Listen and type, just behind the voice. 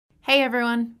Hey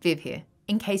everyone, Viv here.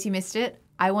 In case you missed it,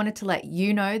 I wanted to let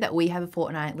you know that we have a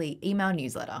fortnightly email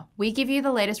newsletter. We give you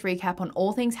the latest recap on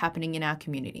all things happening in our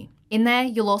community. In there,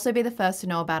 you'll also be the first to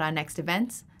know about our next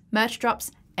events, merch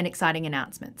drops, and exciting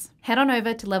announcements. Head on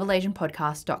over to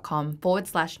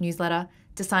levelasianpodcast.com/newsletter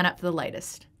to sign up for the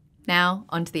latest. Now,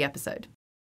 on to the episode.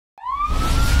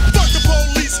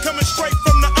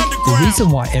 The reason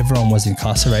why everyone was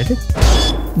incarcerated,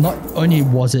 not only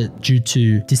was it due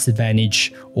to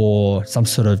disadvantage or some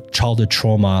sort of childhood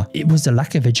trauma, it was the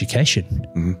lack of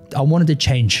education. I wanted to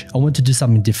change. I wanted to do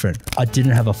something different. I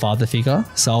didn't have a father figure,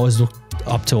 so I always looked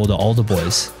up to all the older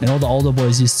boys. And all the older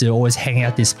boys used to always hang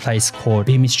out this place called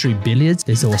Beamy Street Billiards.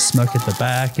 There's all smoke at the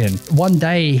back. And one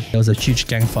day, there was a huge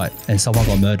gang fight and someone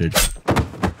got murdered.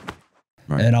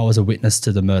 Right. And I was a witness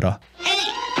to the murder. Hey,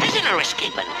 prisoner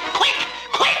escaping. Quick,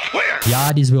 quick. Where?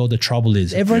 Yard is where all the trouble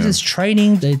is. Everyone's just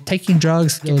training, they're taking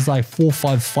drugs. There was like 4 or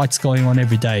 5 fights going on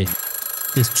every day.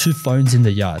 There's 2 phones in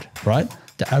the yard, right?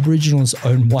 The Aboriginals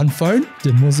own one phone,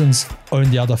 the Muslims own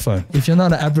the other phone. If you're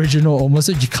not an Aboriginal or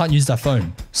Muslim, you can't use that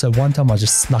phone. So one time I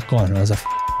just snuck on and I was like,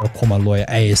 I'll call my lawyer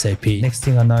ASAP. Next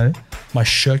thing I know, my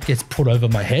shirt gets put over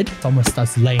my head. Someone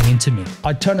starts laying into me.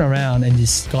 I turn around and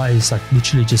this guy is like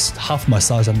literally just half my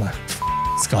size. I'm like,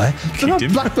 this guy.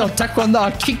 Black belt taekwondo,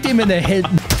 I kicked him in the head.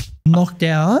 Knocked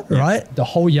out, right? The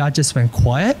whole yard just went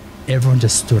quiet. Everyone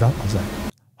just stood up. I was like,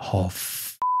 oh,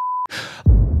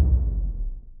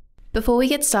 Before we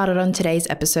get started on today's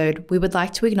episode, we would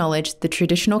like to acknowledge the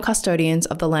traditional custodians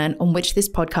of the land on which this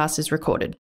podcast is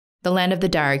recorded, the land of the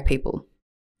Darug people.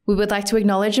 We would like to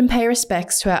acknowledge and pay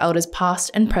respects to our elders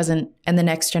past and present and the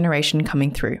next generation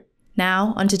coming through.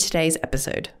 Now, onto today's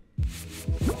episode.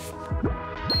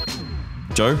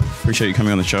 Joe, appreciate you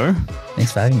coming on the show.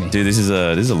 thanks for having me. Dude, this is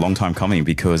a long time coming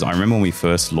because I remember when we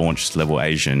first launched Level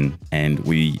Asian and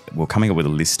we were coming up with a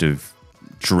list of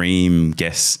dream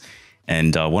guests.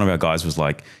 And one of our guys was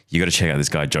like, you got to check out this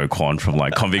guy, Joe Kwon from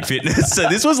like Convict Fitness. So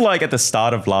this was like at the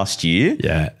start of last year.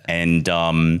 Yeah. And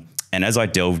as I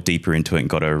delved deeper into it and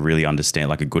got to really understand,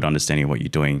 like a good understanding of what you're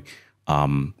doing,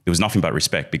 it was nothing but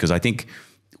respect because I think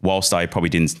whilst I probably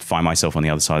didn't find myself on the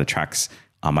other side of the tracks,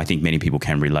 I think many people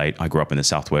can relate. I grew up in the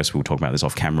Southwest. We were talking about this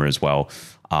off camera as well.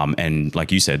 And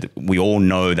like you said, we all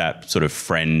know that sort of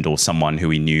friend or someone who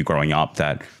we knew growing up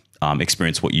that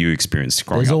experienced what you experienced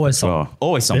growing up. There's always someone.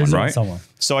 Always someone, There's right? always someone.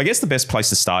 So I guess the best place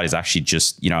to start is actually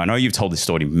just, I know you've told this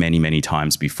story many, many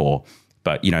times before,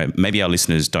 but, maybe our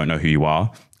listeners don't know who you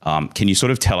are. Can you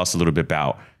sort of tell us a little bit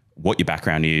about what your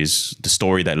background is, the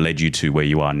story that led you to where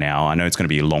you are now? I know it's going to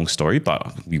be a long story,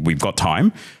 but we've got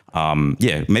time.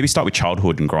 Maybe start with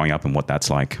childhood and growing up and what that's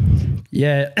like.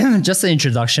 Yeah, just an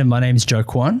introduction. My name is Joe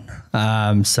Kwon.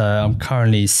 So I'm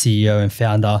currently CEO and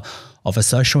founder of a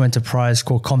social enterprise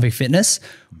called Convict Fitness,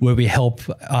 where we help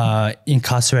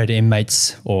incarcerated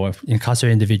inmates or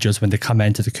incarcerated individuals when they come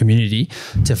into the community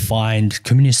to find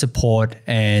community support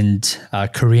and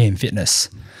career in fitness,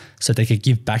 so they could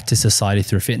give back to society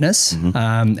through fitness.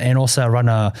 And also I run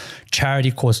a charity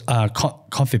called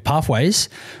ConFit Pathways,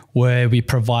 where we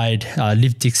provide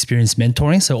lived experience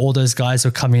mentoring. So all those guys who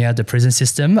are coming out of the prison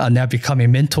system are now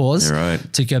becoming mentors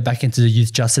to go back into the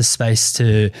youth justice space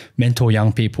to mentor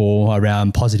young people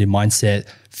around positive mindset,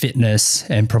 fitness,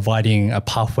 and providing a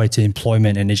pathway to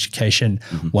employment and education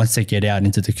once they get out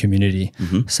into the community.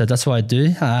 So that's what I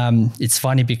do. It's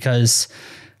funny because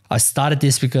I started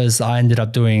this because I ended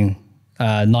up doing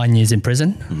 9 years in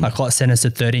prison. I got sentenced to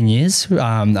 13 years.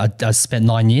 I spent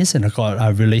 9 years and I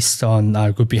got released on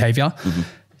good behavior.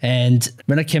 And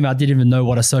when I came out, I didn't even know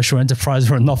what a social enterprise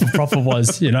or a not-for-profit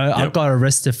was. I got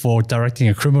arrested for directing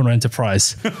a criminal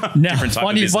enterprise. Now,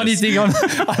 funny thing,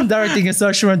 I'm directing a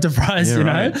social enterprise,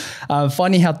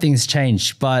 Funny how things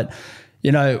change. But,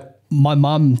 my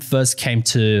mum first came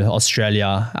to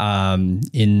Australia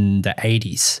in the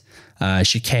 80s.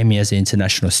 She came here as an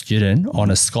international student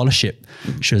on a scholarship.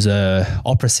 She was an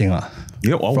opera singer.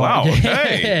 Yeah. Oh, wow.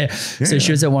 Okay. So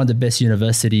she was at one of the best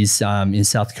universities in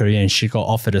South Korea, and she got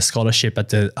offered a scholarship at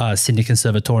the Syndicate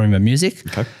Conservatorium of Music.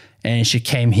 Okay. And she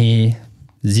came here,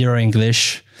 zero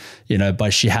English,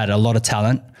 but she had a lot of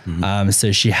talent.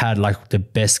 So she had like the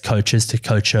best coaches to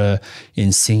coach her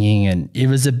in singing. And it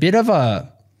was a bit of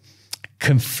a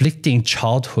conflicting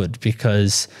childhood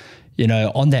because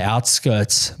on the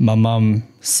outskirts, my mum,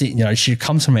 she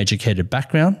comes from an educated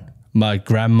background. My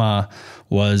grandma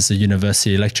was a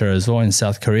university lecturer as well in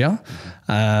South Korea.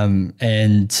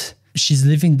 And she's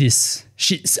living this,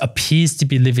 she appears to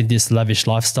be living this lavish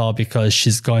lifestyle because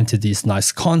she's going to these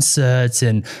nice concerts.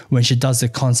 And when she does the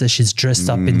concert, she's dressed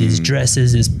up in these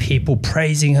dresses. There's people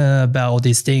praising her about all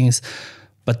these things.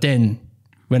 But then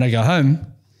when I go home,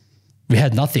 we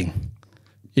had nothing.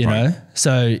 You know,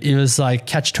 so it was like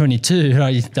catch-22,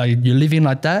 right? Like you're living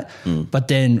like that. But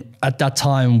then at that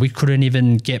time, we couldn't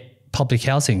even get public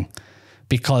housing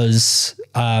because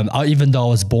even though I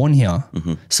was born here.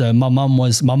 So my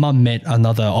mum met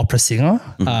another opera singer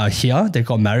here. They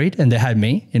got married and they had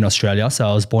me in Australia. So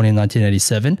I was born in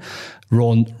 1987.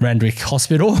 Royal Randwick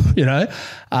Hospital, you know,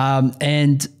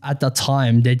 and at that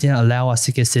time they didn't allow us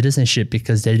to get citizenship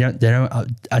because they don't.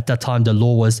 At that time, the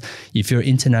law was if you're an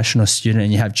international student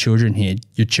and you have children here,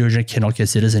 your children cannot get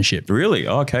citizenship. Really?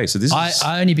 Oh, okay. So this is...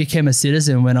 I only became a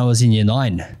citizen when I was in year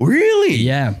 9. Really?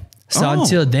 Yeah. So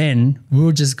until then, we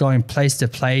were just going place to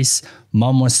place.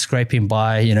 Mum was scraping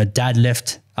by. You know, dad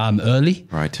left early,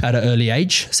 at an early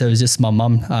age. So it was just my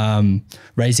mum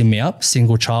raising me up,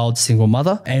 single child, single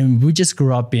mother. And we just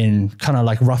grew up in kind of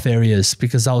like rough areas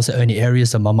because that was the only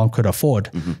areas that my mum could afford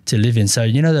to live in. So,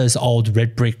 you know, those old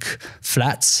red brick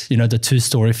flats, you know, the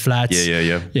 2-story flats.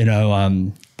 Yeah. You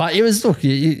know, but it was, look,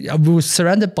 we were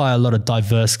surrounded by a lot of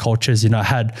diverse cultures. You know, I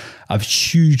had a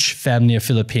huge family of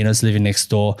Filipinos living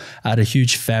next door. I had a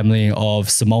huge family of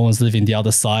Samoans living the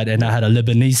other side. And I had a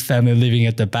Lebanese family living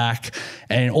at the back.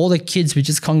 And all the kids would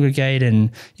just congregate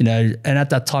and, you know, and at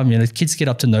that time, you know, kids get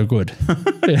up to no good.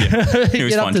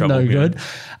 Get up to no good.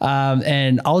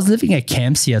 And I was living at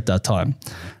Campsie at that time.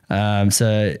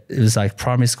 So it was like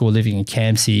primary school living in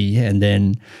Campsie, and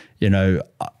then, you know,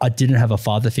 I didn't have a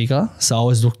father figure. So I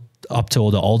always looked up to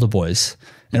all the older boys,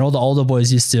 and all the older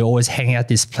boys used to always hang out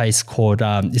this place called,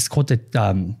 it's called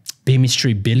the Beamy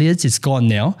Street Billiards. It's gone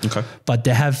now. Okay. But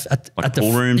they have at the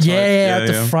pool room. At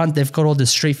the front, they've got all the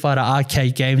Street Fighter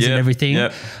arcade games and everything.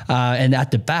 And at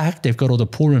the back, they've got all the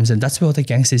pool rooms, and that's where all the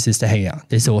gangsters used to hang out.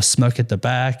 They used to all smoke at the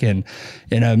back. And,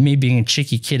 you know, me being a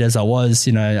cheeky kid as I was,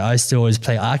 you know, I used to always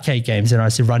play arcade games, and I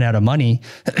used to run out of money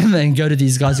and go to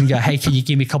these guys and go, hey, can you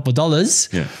give me a couple of dollars?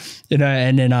 Yeah. You know,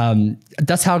 and then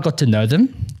that's how I got to know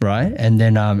them, right? And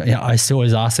then you know, I used to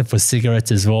always ask them for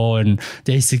cigarettes as well, and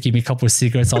they used to give me a couple of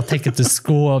cigarettes. I'll take it to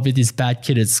school. I'll be this bad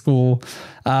kid at school.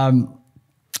 And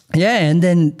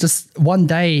then just one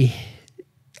day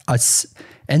I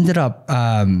ended up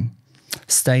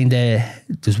staying there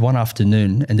just one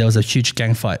afternoon, and there was a huge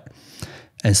gang fight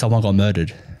and someone got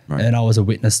murdered. Right. And I was a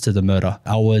witness to the murder.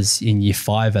 I was in year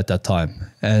 5 at that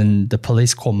time, and the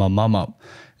police called my mum up,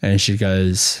 and she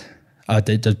goes,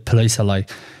 the police are like,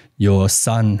 your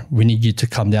son, we need you to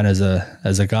come down as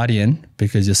a guardian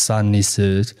because your son needs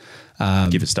to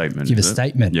give a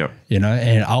statement. Yep. You know,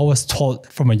 and I was taught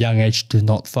from a young age to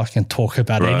not fucking talk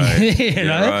about anything, you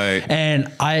know? Right.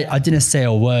 And I didn't say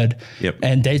a word. Yep.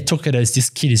 And they took it as this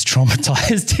kid is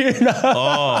traumatized, you know?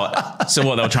 Oh, so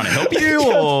what, they were trying to help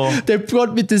you or? They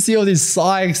brought me to see all these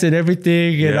psychs and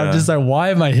everything. And I'm just like, why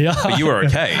am I here? But you were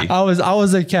okay. I was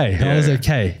okay. Yeah. I was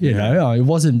okay. You know, it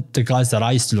wasn't the guys that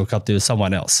I used to look up to, it was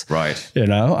someone else. Right. You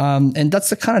know, and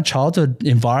that's the kind of childhood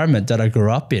environment that I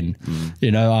grew up in, you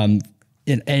know,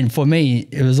 and for me,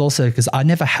 it was also because I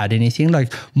never had anything.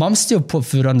 Like, mum still put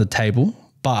food on the table,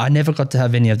 but I never got to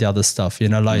have any of the other stuff, you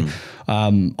know, like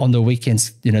on the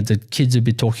weekends, you know, the kids would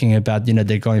be talking about, you know,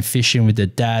 they're going fishing with their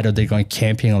dad or they're going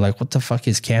camping. I'm like, what the fuck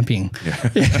is camping? Yeah.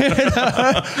 You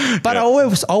know? But I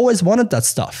always wanted that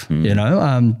stuff, you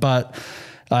know, but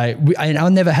I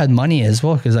never had money as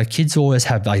well because like kids always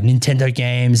have like Nintendo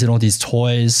games and all these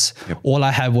toys. Yep. All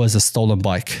I had was a stolen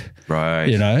bike. Right.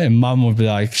 You know, and mum would be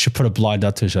like, she put a blind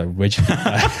up to her, like, where'd you get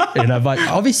that? You know, but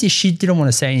obviously she didn't want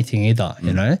to say anything either,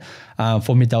 you know.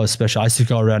 For me, that was special. I used to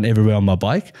go around everywhere on my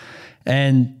bike.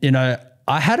 And, you know,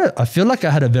 I feel like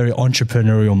I had a very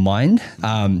entrepreneurial mind.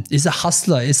 It's a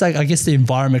hustler. It's like, I guess the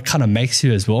environment kind of makes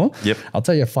you as well. Yep. I'll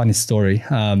tell you a funny story.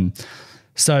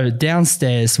 So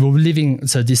downstairs, we were living,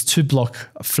 so this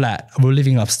 2-block flat, we were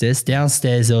living upstairs.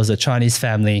 Downstairs, there was a Chinese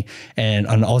family and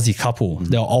an Aussie couple.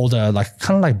 They were older, like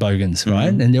kind of like bogans, right?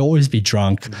 And they'd always be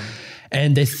drunk.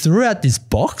 And they threw out this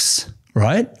box,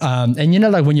 right? And you know,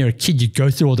 like when you're a kid, you go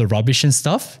through all the rubbish and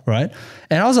stuff, right?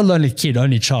 And I was a lonely kid,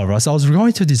 only child, right? So I was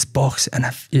going through this box and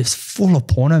it's full of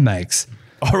porno mags.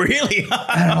 Oh, really?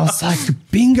 And I was like,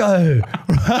 bingo.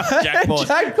 Right?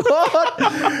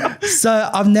 Jackpot.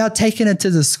 So I've now taken it to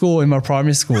the school in my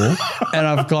primary school and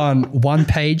I've gone 1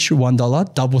 page,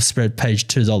 $1, double spread page,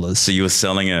 $2. So you were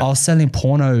selling it? I was selling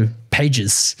porno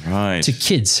pages to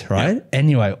kids, right? Yep.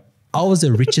 Anyway, I was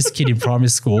the richest kid in primary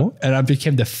school and I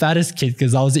became the fattest kid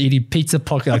because I was eating pizza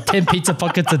pockets, like 10 pizza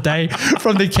pockets a day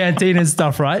from the canteen and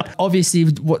stuff, right? Obviously,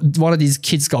 one of these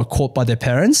kids got caught by their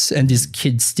parents and this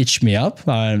kid stitched me up.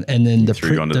 And then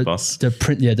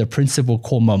the principal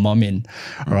called my mum in,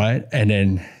 right? And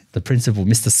then the principal,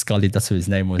 Mr. Scully, that's what his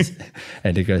name was.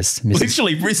 And he goes,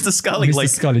 Literally, Mr. Scully. Mr.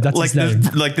 Scully, that's his name.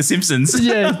 Like the Simpsons.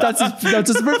 Yeah, that's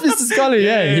Mr. Scully.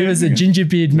 Yeah, he was a ginger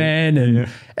beard man.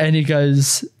 And he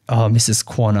goes, oh, Mrs.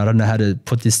 Kwon, I don't know how to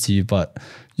put this to you, but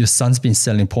your son's been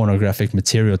selling pornographic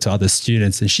material to other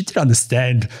students. And she didn't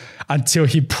understand until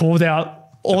he pulled out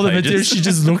all the material. She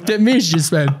just looked at me. She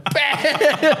just went,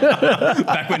 bam!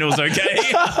 Back when it was okay.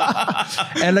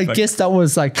 And I guess that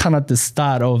was like kind of the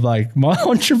start of like my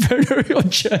entrepreneurial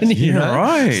journey. Yeah, you know?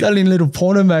 right. Selling little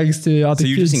porno mags to other So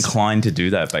you kids. just inclined to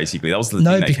do that basically? That was the thing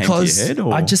that came to your head?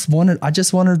 Or? I just wanted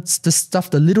the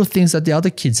stuff, the little things that the other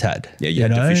kids had. Yeah, you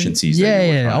had deficiencies.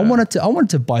 Yeah. I wanted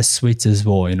to buy sweets as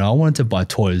well. You know, I wanted to buy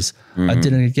toys. I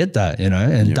didn't get that, you know,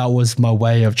 and that was my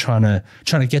way of trying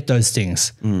to get those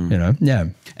things, you know. Yeah.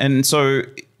 And so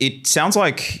it sounds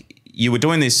like you were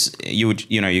doing this, you're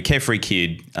a carefree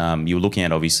kid. You were looking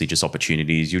at obviously just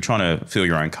opportunities. You're trying to fill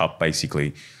your own cup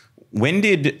basically. When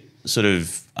did sort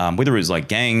of, whether it was like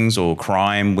gangs or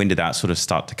crime, when did that sort of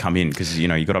start to come in? Because, you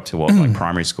know, you got up to what, like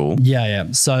primary school?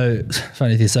 Yeah. So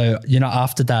funny thing. So, you know,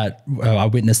 after that, I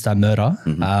witnessed that murder.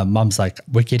 Mum's like,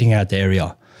 we're getting out of the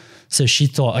area. So she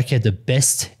thought, okay, the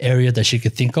best area that she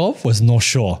could think of was North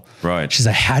Shore. Right. She's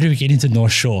like, how do we get into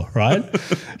North Shore, right?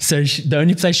 So the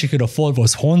only place she could afford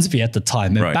was Hornsby at the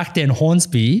time. And back then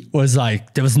Hornsby was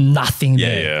like, there was nothing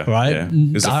there, right? Yeah.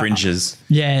 It was the fringes.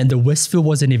 Yeah, and the Westfield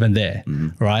wasn't even there,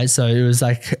 right? So it was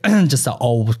like just an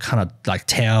old kind of like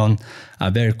town,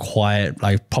 very quiet,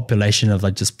 like population of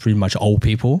like just pretty much old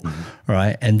people,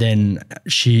 right? And then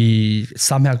she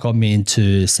somehow got me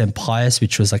into St. Pius,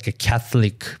 which was like a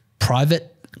Catholic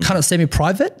private, kind of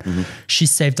semi-private. She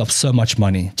saved up so much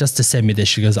money just to send me there.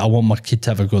 She goes, I want my kid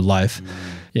to have a good life,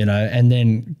 you know, and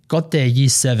then got there year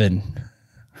 7.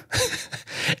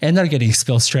 Ended up getting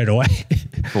expelled straight away.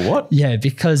 For what? Yeah,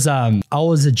 because I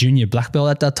was a junior black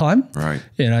belt at that time. Right.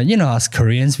 You know, us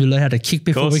Koreans, we learn how to kick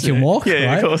before we can walk. Yeah,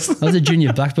 right? of course. I was a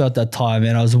junior black belt at that time,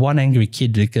 and I was one angry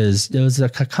kid because there was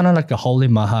kind of like a hole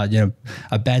in my heart, you know,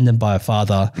 abandoned by a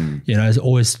father, you know, I was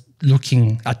always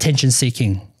attention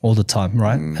seeking all the time,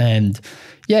 right? And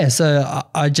yeah, so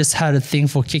I just had a thing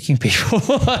for kicking people.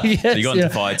 Yes, so you got into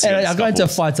fights. I got into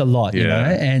fights a lot, you know,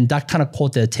 and that kind of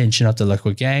caught the attention of the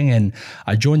local gang. And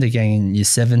I joined the gang in year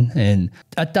 7. And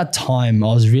at that time,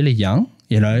 I was really young.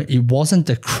 You know, it wasn't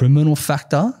the criminal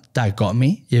factor that got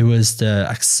me. It was the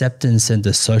acceptance and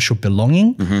the social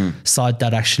belonging side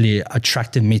that actually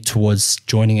attracted me towards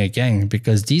joining a gang,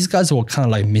 because these guys were kind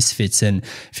of like misfits, and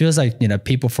it feels like, you know,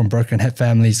 people from broken head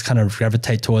families kind of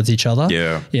gravitate towards each other.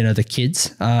 Yeah. You know, the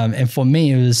kids. And for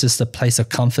me, it was just a place of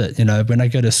comfort. You know, when I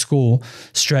go to school,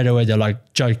 straight away, they're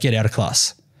like, Joe, get out of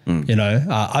class. You know,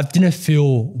 I didn't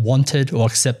feel wanted or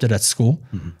accepted at school.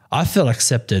 I felt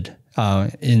accepted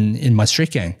in my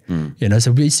street gang, you know,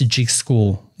 so we used to jig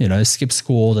school, you know, skip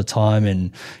school all the time.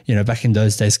 And, you know, back in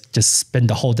those days, just spend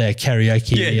the whole day at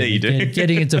karaoke,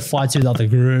 getting into fights with other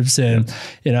groups. And,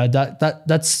 you know,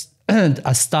 that's,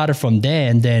 I started from there,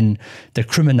 and then the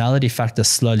criminality factor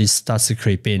slowly starts to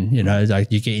creep in, you know, like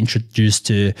you get introduced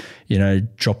to, you know,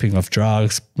 dropping of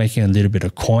drugs, making a little bit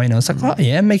of coin. I was like, oh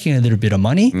yeah, I'm making a little bit of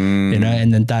money, you know,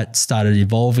 and then that started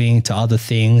evolving to other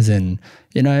things, and,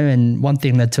 you know, and one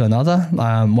thing led to another.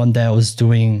 One day I was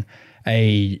doing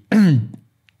a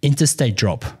interstate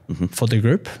drop for the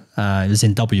group. It was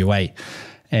in WA.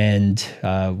 And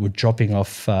we're dropping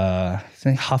off, I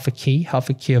think half a key of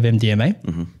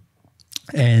MDMA.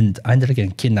 And I ended up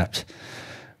getting kidnapped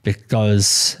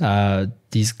because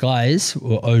these guys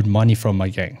were owed money from my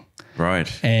gang. Right.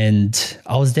 And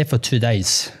I was there for 2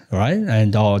 days, right?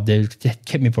 And they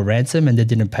kept me for ransom, and they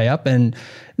didn't pay up. And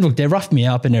look, they roughed me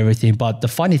up and everything. But the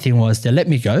funny thing was, they let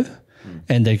me go,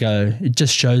 and they go, it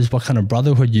just shows what kind of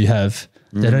brotherhood you have.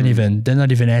 They're not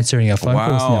even answering our phone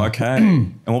calls now. Wow, okay.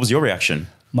 And what was your reaction?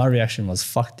 My reaction was,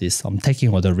 fuck this, I'm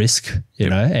taking all the risk, you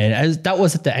know? And that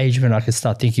was at the age when I could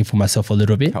start thinking for myself a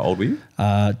little bit. How old were you?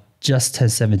 Just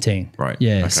turned 17. Right.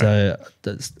 Yeah. Okay. So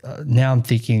now I'm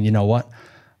thinking, you know what?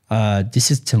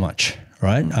 This is too much,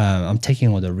 right? I'm taking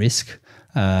all the risk.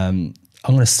 I'm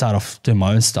going to start off doing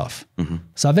my own stuff.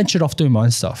 So I ventured off doing my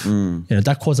own stuff. You know,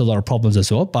 that caused a lot of problems as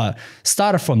well, but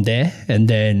started from there. And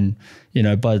then, you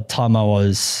know, by the time I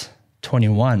was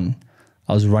 21,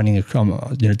 I was running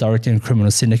directing a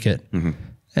criminal syndicate.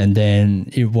 And then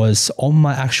it was on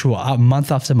my actual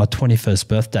month after my 21st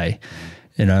birthday,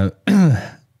 you know,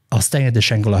 I was staying at the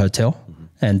Shangri-La Hotel.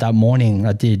 And that morning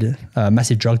I did a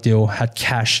massive drug deal, had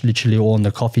cash literally all on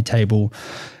the coffee table.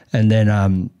 And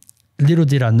then little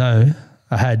did I know,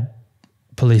 I had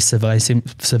police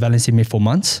surveillancing me for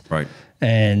months. Right.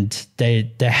 And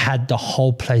they had the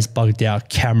whole place bugged out,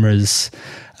 cameras,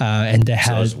 and they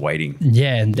had. So I was waiting.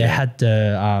 Yeah, and they had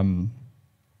the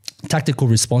tactical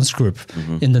response group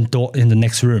in the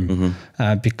next room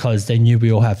because they knew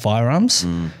we all had firearms.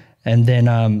 And then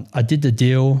I did the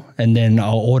deal, and then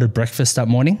I ordered breakfast that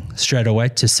morning straight away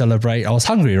to celebrate. I was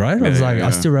hungry, right?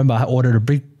 I still remember I ordered a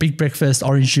big breakfast,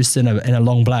 orange juice and a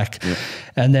long black. Yeah.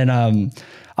 And then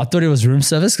I thought it was room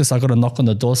service because I got a knock on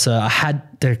the door. So I had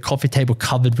the coffee table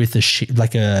covered with a sheet,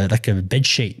 like a bed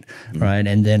sheet, right?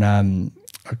 And then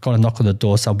I got a knock on the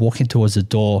door. So I'm walking towards the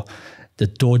door. The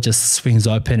door just swings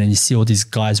open and you see all these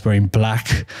guys wearing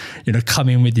black, come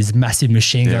in with these massive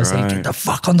machine guns saying, get the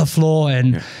fuck on the floor.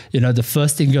 And, the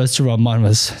first thing goes through my mind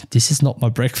was, this is not my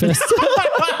breakfast.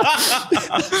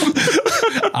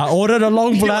 I ordered a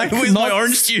long black, with my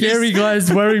orange juice. Scary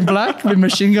guys wearing black with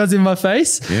machine guns in my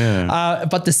face. Yeah.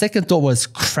 But the second thought was,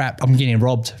 crap, I'm getting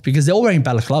robbed because they're all wearing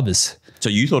balaclavas. So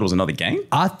you thought it was another gang?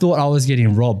 I thought I was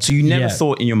getting robbed. So you never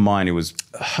thought in your mind it was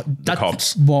the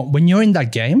cops? Well, when you're in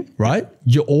that game, right,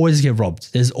 you always get robbed.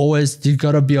 You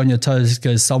got to be on your toes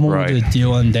because someone will do a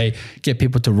deal and they get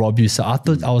people to rob you. So I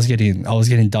thought I was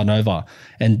getting done over.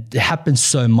 And it happened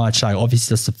so much. Like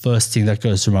obviously that's the first thing that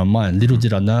goes through my mind. Little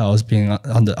did I know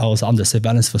I was under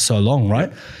surveillance for so long,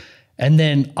 right? And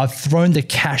then I've thrown the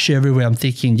cash everywhere. I'm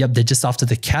thinking, yep, they're just after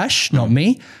the cash, not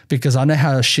me, because I know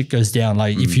how shit goes down.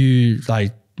 Like if you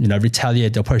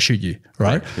retaliate, they'll probably shoot you,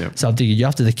 right? Yep. So I'm thinking, you're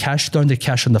after the cash, throwing the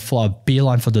cash on the floor, I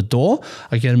beeline for the door.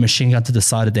 I get a machine gun to the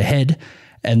side of the head.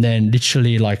 And then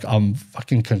literally I'm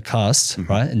fucking concussed,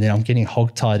 right? And then I'm getting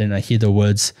hogtied and I hear the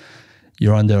words,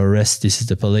 you're under arrest. This is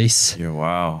the police. Yeah,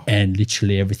 wow. And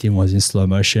literally everything was in slow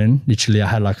motion. Literally I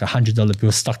had like $100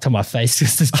 bill stuck to my face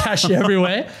because there's cash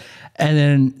everywhere. And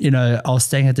then, I was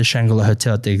staying at the Shangri-La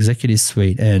Hotel at the executive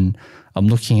suite and I'm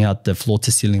looking out the floor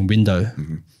to ceiling window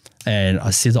and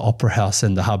I see the Opera House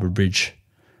and the Harbour Bridge.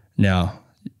 Now,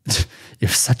 it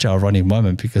was such an ironic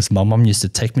moment because my mum used to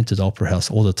take me to the Opera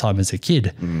House all the time as a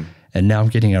kid. And now I'm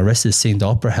getting arrested seeing the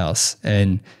Opera House.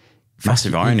 And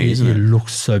massive irony, isn't it? It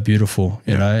looks so beautiful,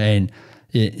 you know, and,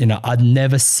 I'd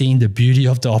never seen the beauty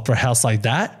of the Opera House like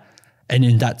that. And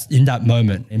in that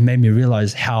moment, it made me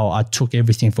realize how I took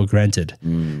everything for granted,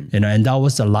 and that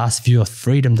was the last view of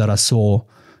freedom that I saw.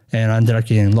 And I ended up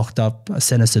getting locked up,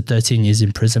 sentenced to 13 years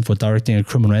in prison for directing a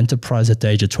criminal enterprise at the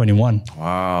age of 21.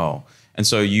 Wow. And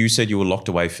so you said you were locked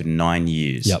away for 9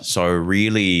 years. Yep. So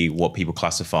really what people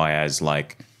classify as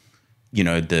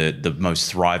the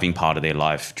most thriving part of their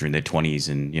life during their 20s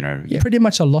and, Yeah, pretty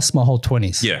much I lost my whole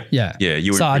 20s. Yeah. Yeah. Yeah.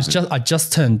 You were in prison. I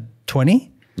just turned 20.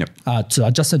 Yep. So I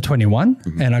just turned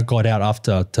 21 and I got out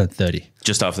after I turned 30.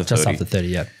 Just after 30? Just after 30,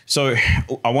 yeah. So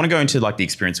I want to go into the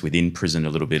experience within prison a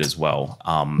little bit as well.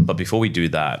 But before we do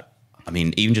that,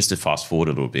 even just to fast forward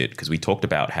a little bit, because we talked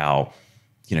about how,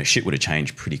 shit would have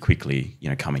changed pretty quickly,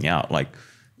 coming out.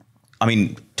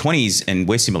 20s, and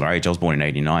we're similar age. I was born in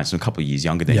 89, so a couple of years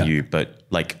younger than you. But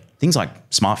things like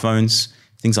smartphones,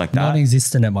 things like that.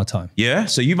 Non-existent at my time. Yeah.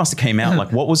 So you must have came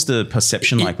out. What was the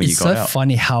perception when you got out? It's so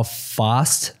funny how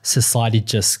fast society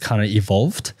just kind of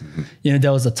evolved.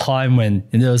 There was a time when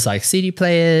there was CD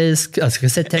players,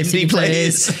 cassette tape CD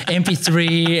players,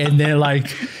 MP3, and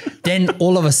then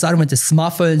all of a sudden went to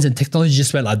smartphones and technology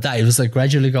just went like that. It was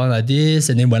gradually going like this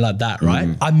and then went like that,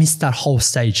 right? I missed that whole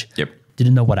stage. Yep.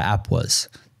 Didn't know what an app was.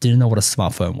 Didn't know what a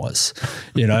smartphone was,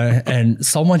 and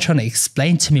someone trying to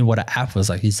explain to me what an app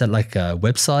was is that a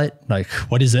website?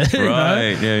 What is it?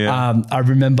 Right. Yeah. I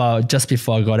remember just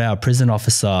before I got out, a prison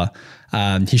officer,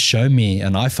 he showed me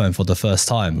an iPhone for the first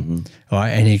time.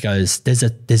 Right. And he goes, there's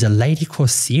a lady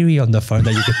called Siri on the phone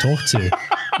that you could talk to.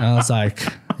 And I was like,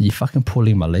 are you fucking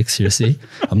pulling my leg, seriously?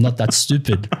 I'm not that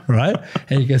stupid, right?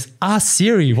 And he goes, ask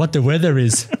Siri what the weather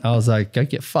is. I was like, go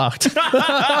get fucked.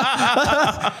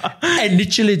 And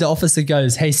literally the officer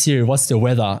goes, hey Siri, what's the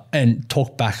weather? And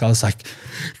talk back. I was like,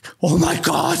 oh my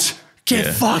God,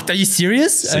 get fucked. Are you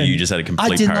serious? So you just had a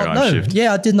complete paradigm shift.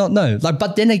 Yeah, I did not know.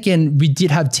 But then again, we did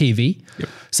have TV. Yep.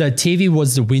 So TV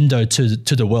was the window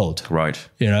to the world. Right.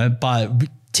 But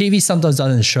TV sometimes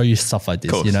doesn't show you stuff like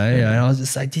this, And I was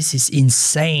just like, this is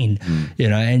insane,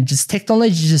 and just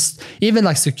technology,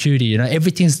 even security,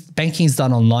 banking's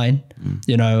done online,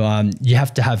 you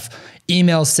have to have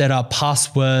emails set up,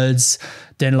 passwords,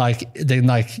 then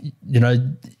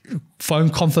phone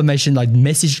confirmation,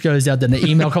 message goes out, then the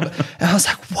email and I was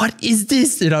like, what is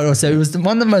this? So it was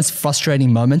one of the most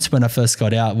frustrating moments when I first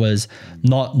got out was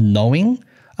not knowing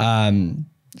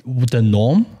the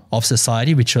norm of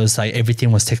society, which was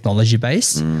everything was technology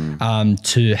based,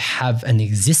 to have an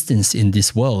existence in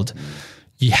this world.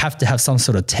 you have to have some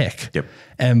sort of tech. Yep.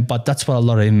 But that's what a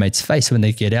lot of inmates face when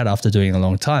they get out after doing a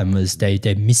long time, is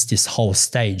they miss this whole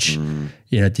stage,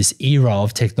 this era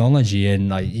of technology. And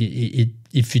like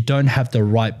if you don't have the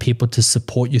right people to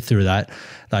support you through that,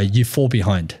 like you fall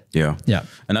behind. Yeah. Yeah.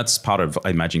 And that's part of, I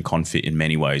imagine, ConFit in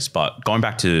many ways. But going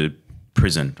back to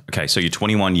prison, okay, so you're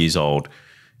 21 years old,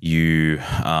 you're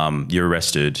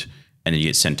arrested, and then you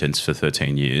get sentenced for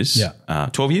 13 years. Yeah.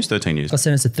 12 years, 13 years? I was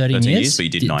sentenced to 13 years. But you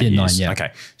did 9 years. Yeah.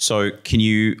 Okay. So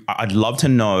I'd love to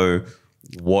know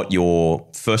what your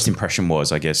first impression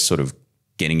was, I guess, sort of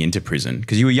getting into prison,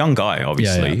 because you were a young guy,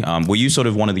 obviously. Yeah. Were you sort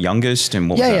of one of the youngest, and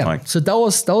what was that like? So that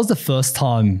was the first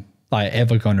time I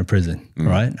ever gone to prison,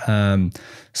 right?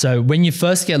 So when you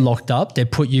first get locked up, they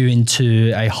put you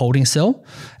into a holding cell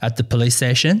at the police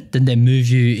station. Then they move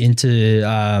you into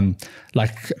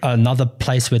like another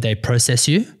place where they process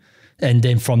you. And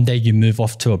then from there, you move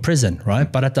off to a prison,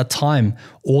 right? But at that time,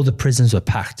 all the prisons were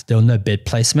packed. There were no bed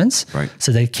placements. Right.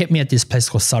 So they kept me at this place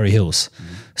called Surrey Hills.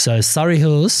 So Surrey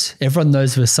Hills, everyone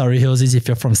knows where Surrey Hills is if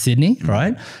you're from Sydney,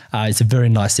 right? It's a very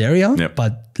nice area. Yep.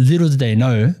 But little do they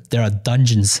know, there are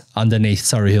dungeons underneath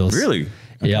Surrey Hills. Really?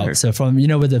 Okay. Yeah. So from,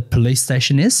 where the police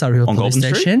station is, Surrey Hill Police Golden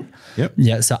Station. Street? Yep.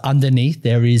 Yeah. So underneath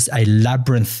there is a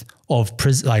labyrinth of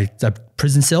the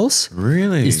prison cells.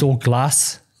 Really? It's all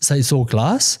glass. So it's all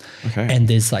glass. Okay. And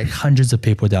there's like hundreds of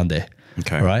people down there.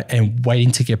 Okay. Right. And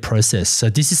waiting to get processed. So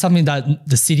this is something that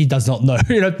the city does not know.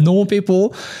 Normal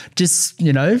people just,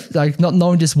 like not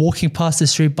knowing, just walking past the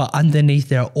street, but underneath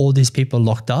there are all these people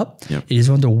locked up. Yep. It is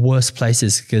one of the worst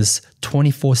places because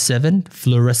 24/7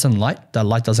 fluorescent light, that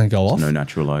light doesn't go off. No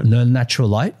natural light. No natural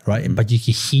light, right? But you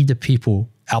can hear the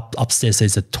people upstairs. So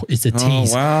it's a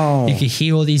tease. Oh, wow. You can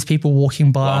hear all these people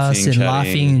walking by us and Laughing,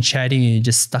 laughing and chatting, and you're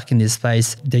just stuck in this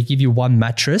space. They give you one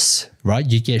mattress, right?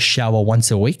 You get a shower once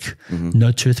a week,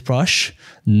 no toothbrush,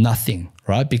 nothing,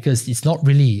 right? Because it's not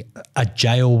really a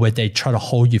jail where they try to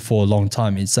hold you for a long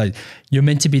time. It's like you're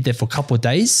meant to be there for a couple of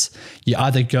days. You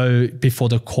either go before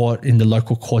the court in the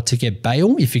local court to get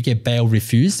bail. If you get bail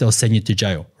refused, they'll send you to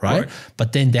jail, right?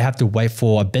 But then they have to wait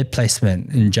for a bed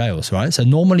placement in jails, right? So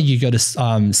normally you go to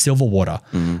Silverwater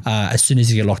as soon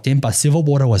as you get locked in, but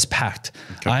Silverwater was packed.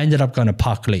 Okay. I ended up going to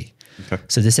Parkley. Okay.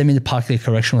 So they sent me to Parkley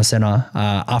Correctional Centre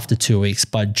after 2 weeks.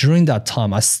 But during that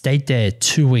time, I stayed there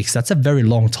 2 weeks. That's a very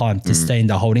long time to stay in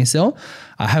the holding cell.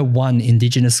 I had one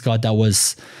Indigenous guy that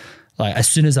was like, as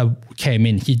soon as I came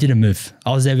in, he didn't move.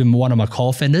 I was there with one of my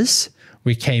co-offenders.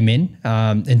 We came in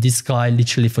and this guy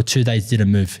literally for 2 days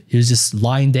didn't move. He was just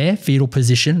lying there, fetal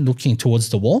position, looking towards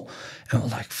the wall. And I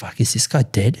was like, fuck, is this guy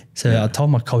dead? So I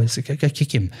told my co-offender, go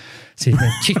kick him. So he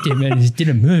kicked him and he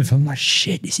didn't move. I'm like,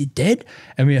 shit, is he dead?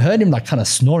 And we heard him like kind of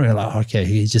snoring. Like, okay,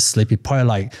 he's just sleepy, probably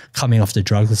like coming off the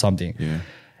drugs or something. Yeah.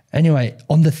 Anyway,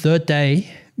 on the third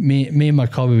day, me and my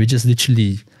co-offender, we just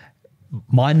literally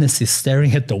mindlessly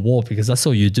staring at the wall because that's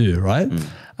all you do, right?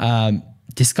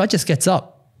 This guy just gets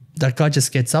up. That guy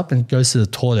just gets up and goes to the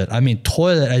toilet. I mean,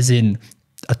 toilet as in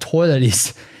a toilet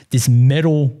is this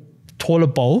metal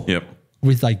toilet bowl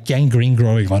with like gangrene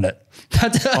growing on it.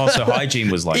 So hygiene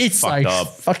was like it's fucked like up.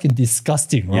 Fucking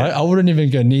disgusting, right? Yeah. I wouldn't even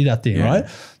go near that thing, right?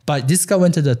 But this guy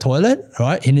went to the toilet,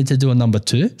 right? He needed to do a number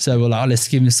 2. So we're like, let's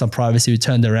give him some privacy. We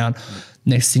turned around.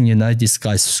 Next thing you know, this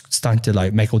guy's starting to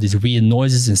like make all these weird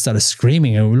noises and started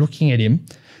screaming. And we're looking at him.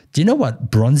 Do you know what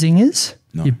bronzing is?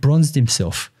 No. He bronzed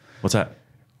himself. What's that?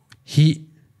 He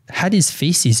had his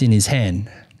feces in his hand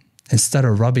and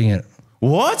started rubbing it.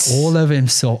 What? All over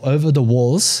himself, over the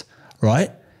walls,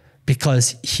 right?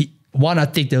 Because one, I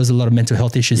think there was a lot of mental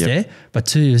health issues there, but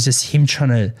 2, it was just him trying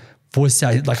to voice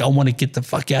out, like, I want to get the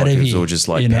fuck out of here. It was all just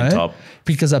like pent up.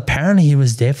 Because apparently he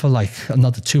was there for like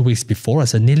another 2 weeks before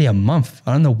us, so nearly a month.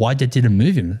 I don't know why they didn't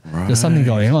move him. Right. There's something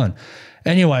going on.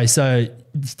 Anyway, so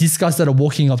these guys started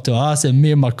walking up to us and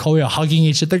me and my co are hugging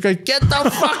each other. They go, get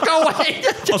the fuck away.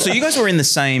 So you guys were in the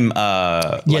same, they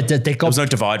got, there was no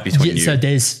divide between you. So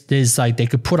there's like, they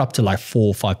could put up to like 4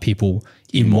 or 5 people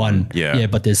in one. Yeah,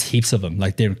 but there's heaps of them.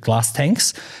 Like they're glass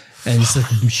tanks. And it's like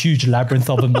a huge labyrinth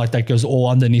of them like that goes all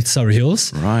underneath Surrey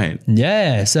Hills. Right.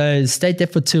 Yeah. So stayed there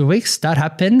for 2 weeks. That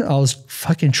happened. I was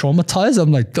fucking traumatized.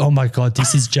 I'm like, oh my God,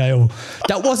 this is jail.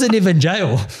 That wasn't even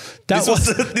jail. That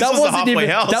wasn't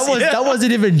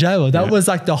even jail. That was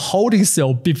like the holding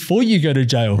cell before you go to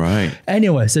jail. Right.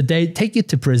 Anyway, so they take you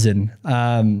to prison.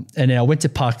 And then I went to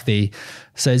Parkley.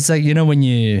 So it's like, when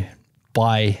you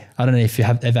buy, I don't know if you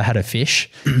have ever had a fish,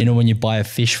 when you buy a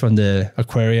fish from the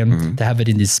aquarium, they have it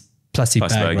in this plastic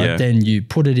bag, right? Then you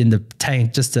put it in the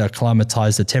tank just to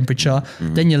acclimatize the temperature.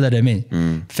 Then you let them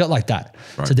in. Felt like that.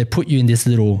 Right. So they put you in this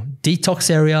little detox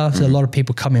area. So a lot of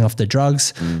people coming off the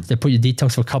drugs, they put you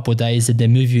detox for a couple of days and they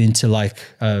move you into like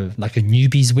a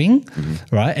newbies wing,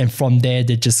 right? And from there,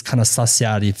 they just kind of suss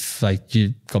out if like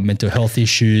you got mental health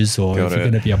issues or if you're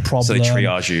going to be a problem. So they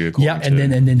triage you. Yeah, and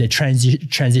then they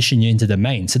transition you into the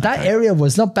main. So that area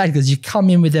was not bad because you come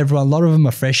in with everyone. A lot of them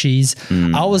are freshies.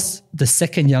 I was the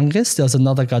second youngest. There was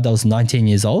another guy that was 19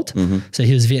 years old. So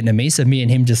he was Vietnamese. So me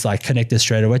and him just like connected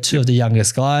straight away. Two of the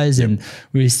youngest guys, and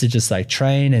we used to just like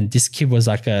train. And this kid was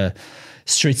like a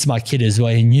street smart kid as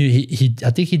well. He knew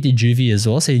I think he did juvie as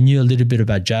well, so he knew a little bit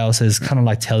about jail. So it's kind of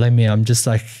like telling me, I'm just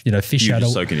like, you know, fish out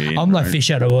of like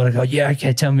fish out of water. Go, yeah,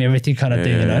 okay, tell me everything kind of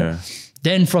thing, you know.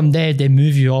 Then from there they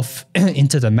move you off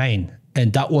into the main,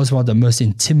 and that was one of the most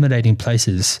intimidating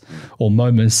places or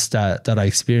moments that I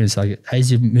experienced. Like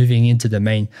as you're moving into the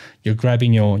main, you're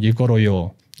grabbing you've got all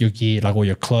your gear, like all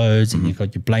your clothes, and you've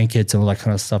got your blankets and all that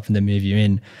kind of stuff, and they move you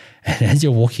in. And as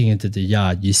you're walking into the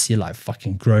yard, you see like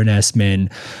fucking grown-ass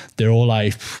men. They're all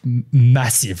like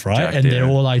massive, right? Jacked, and they're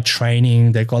all like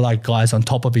training. They've got like guys on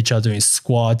top of each other doing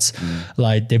squats.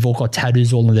 Like they've all got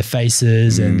tattoos all on their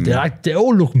faces, and they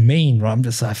all look mean, right? I'm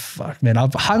just like, fuck, man.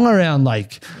 I've hung around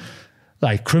like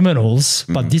criminals,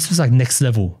 but this was like next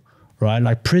level. Right,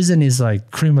 like prison is like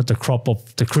cream of the crop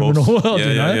of the criminal world,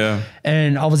 you know. Yeah.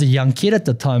 And I was a young kid at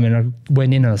the time, and I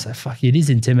went in and I was like, "Fuck, it is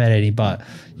intimidating," but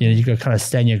you know, you got to kind of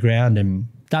stand your ground. And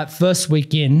that first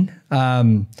week in,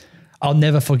 I'll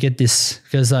never forget this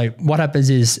because like what happens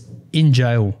is in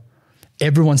jail,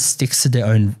 everyone sticks to their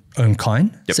own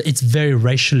kind. So it's very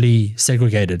racially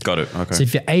segregated. Got it. Okay. So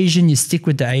if you're Asian, you stick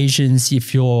with the Asians.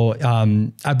 If you're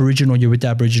Aboriginal, you're with the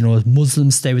Aboriginals.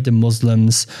 Muslims stay with the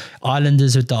Muslims.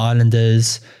 Islanders with the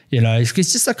Islanders. You know, it's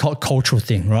just a cultural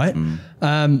thing, right?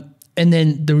 And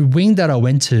then the wing that I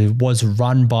went to was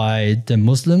run by the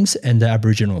Muslims and the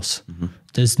Aboriginals.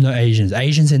 There's no Asians.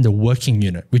 Asians in the working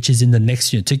unit, which is in the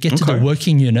next unit. To get to the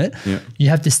working unit, you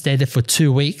have to stay there for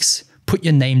 2 weeks, put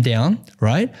your name down,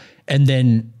 right? And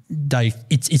then like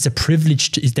it's a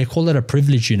privilege. They call it a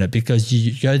privilege unit because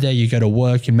you go there, you go to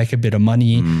work, you make a bit of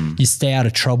money, you stay out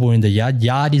of trouble in the yard.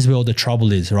 Yard is where all the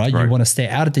trouble is, right? You want to stay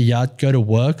out of the yard, go to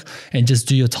work and just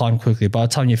do your time quickly. By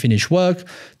the time you finish work,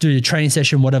 do your training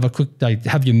session, whatever, quick, like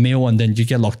have your meal and then you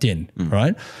get locked in,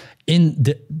 right? In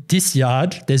this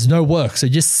yard, there's no work. So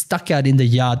just stuck out in the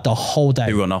yard the whole day.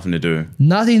 You've got nothing to do.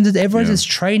 Nothing. Everyone's just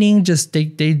training, just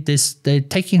they're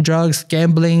taking drugs,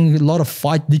 gambling, a lot of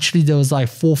fight. Literally there was like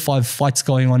 4 or 5 fights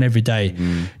going on every day,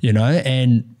 you know,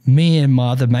 and me and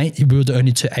my other mate, we were the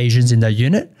only 2 Asians in that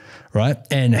unit, right?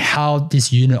 And how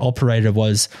this unit operated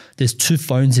was there's 2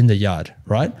 phones in the yard,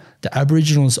 right? The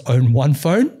Aboriginals own 1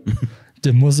 phone,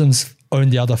 the Muslims own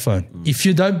the other phone. If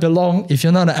you don't belong, if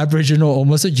you're not an Aboriginal or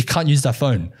Muslim, you can't use that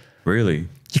phone. Really?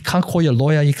 You can't call your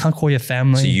lawyer, you can't call your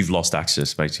family. So you've lost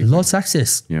access basically. Lost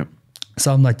access. Yeah.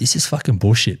 So I'm like, this is fucking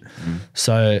bullshit.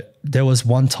 So there was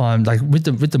one time, like with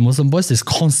the Muslim boys, there's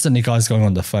constantly guys going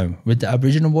on the phone. With the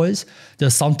Aboriginal boys,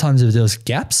 there's sometimes if there was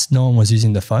gaps, no one was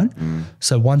using the phone.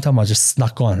 So one time I just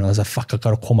snuck on. I was like, fuck, I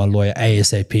gotta call my lawyer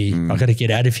ASAP. I gotta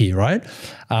get out of here, right?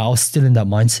 I was still in that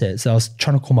mindset. So I was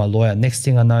trying to call my lawyer. Next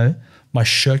thing I know, my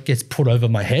shirt gets put over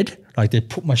my head. Like they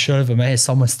put my shirt over my head,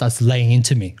 someone starts laying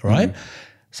into me, right?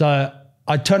 So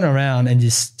I turn around and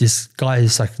this guy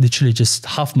is like literally just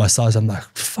half my size. I'm like,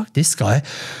 fuck this guy.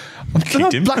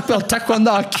 I'm black belt taekwondo.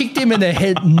 I kicked him in the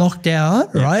head, knocked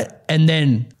out, right? And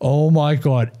then, oh my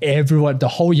God, everyone, the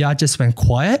whole yard just went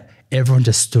quiet. Everyone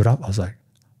just stood up. I was like,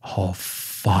 oh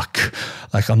fuck,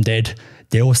 like I'm dead.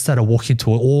 They all started walking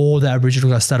toward, all the Aboriginal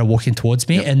guys started walking towards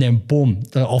me, and then boom,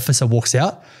 the officer walks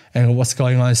out and what's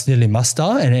going on is nearly muster,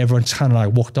 and everyone's kind of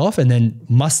like walked off. And then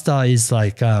muster is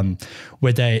like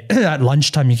where they, at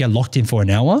lunchtime you get locked in for an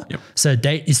hour. So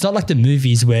it's not like the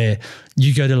movies where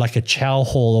you go to like a chow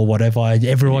hall or whatever, and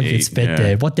everyone gets fed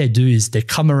there. What they do is they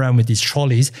come around with these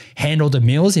trolleys, hand all the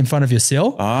meals in front of your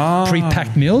cell,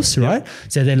 pre-packed meals, right?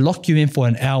 So they lock you in for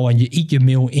an hour and you eat your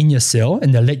meal in your cell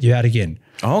and they let you out again.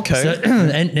 Okay. So,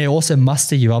 and they also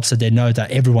muster you up so they know that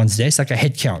everyone's there. It's like a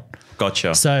head count.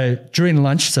 Gotcha. So during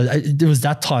lunch, so it was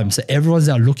that time. So everyone's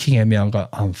now looking at me. I'm going,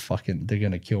 they're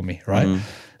going to kill me, right?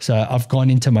 So I've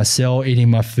gone into my cell, eating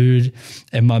my food.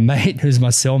 And my mate, who's my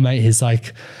cellmate, he's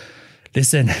like,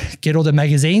 listen, get all the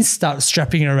magazines, start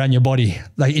strapping it around your body.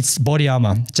 Like it's body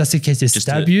armor. Just in case they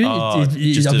stab you,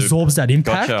 it absorbs that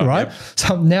impact, right? Yep.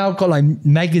 So I've now got like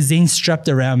magazines strapped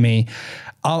around me.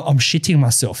 I'm shitting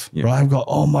myself, right? I've got,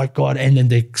 oh my God. And then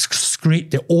they're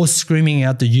all screaming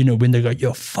out the unit when they go,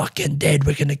 you're fucking dead.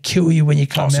 We're going to kill you when you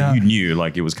come out. So you knew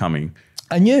like it was coming.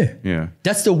 I knew. Yeah.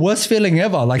 That's the worst feeling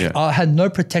ever. Like I had no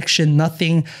protection,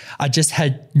 nothing. I just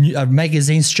had a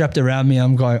magazine strapped around me.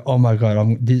 I'm going, oh my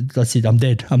God, that's it. I'm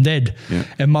dead. Yeah.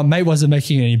 And my mate wasn't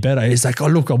making it any better. He's like, oh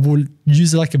look, I will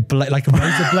use like a blade, like a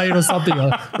razor blade or something.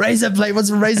 Razor blade, what's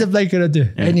a razor blade gonna do?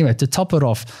 Yeah. Anyway, to top it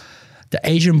off, the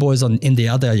Asian boys in the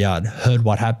other yard heard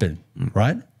what happened,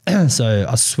 right? So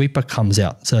a sweeper comes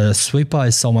out. So a sweeper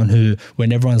is someone who,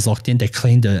 when everyone's locked in, they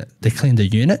clean the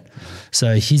unit.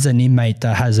 So he's an inmate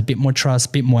that has a bit more trust, a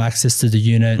bit more access to the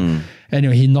unit.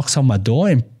 Anyway, he knocks on my door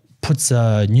and puts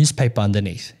a newspaper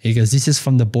underneath. He goes, this is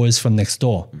from the boys from next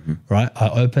door, right? I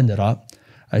opened it up.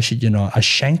 I should, a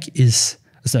shank is,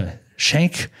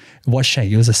 shank? What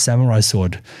shank? It was a samurai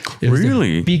sword. It was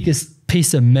the biggest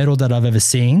piece of metal that I've ever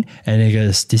seen. And he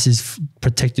goes, this is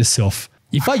protect yourself.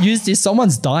 If I use this,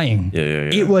 someone's dying.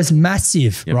 It was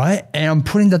massive, right? And I'm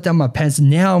putting that down my pants.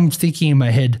 Now I'm thinking in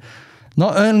my head,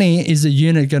 not only is the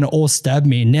unit going to all stab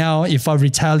me, now if I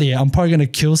retaliate, I'm probably going to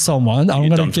kill someone. I'm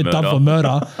going to get done for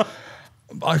murder.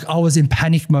 I was in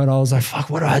panic mode. I was like, fuck,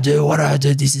 what do I do? What do I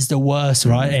do? This is the worst,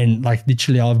 right? And like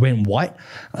literally I went white.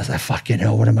 I was like, fucking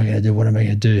hell, what am I going to do? What am I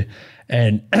going to do?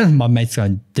 And my mate's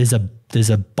going, there's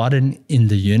a button in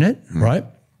the unit, right?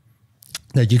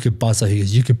 That you could buzz. So he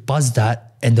goes, you could buzz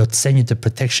that and they'll send you to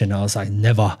protection. I was like,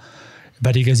 never.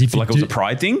 But he goes, if you it was a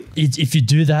pride thing? If you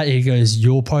do that, he goes,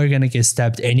 you're probably going to get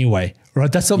stabbed anyway.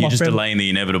 Right? That's what you're just delaying the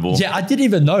inevitable. Yeah, I didn't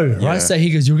even know, right? So he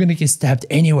goes, you're going to get stabbed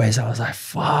anyway. So I was like,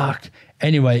 fuck.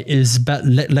 Anyway, it's about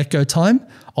let go time.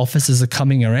 Officers are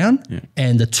coming around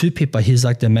and the two people, he's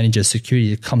like the manager of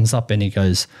security, comes up and he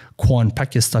goes, Kwon,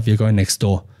 pack your stuff. You're going next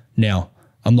door now.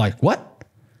 I'm like, what?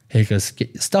 He goes,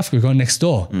 get your stuff. We're going next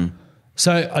door.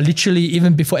 So I literally,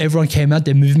 even before everyone came out,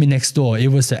 they moved me next door. It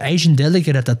was the Asian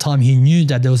delegate at the time. He knew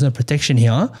that there was no protection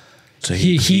here. So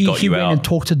he went and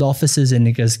talked to the officers and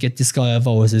he goes, get this guy over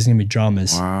or there's going to be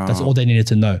dramas. Wow. That's all they needed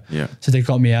to know. Yeah. So they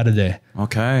got me out of there.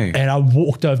 Okay. And I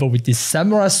walked over with this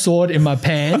samurai sword in my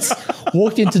pants,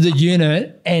 walked into the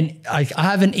unit and I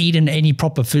haven't eaten any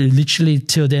proper food. Literally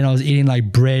till then I was eating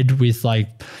like bread with like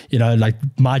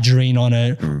margarine on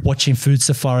it, watching Food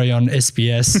Safari on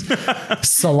SBS,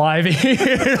 saliving,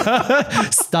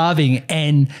 starving.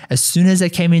 And as soon as I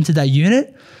came into that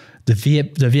unit, the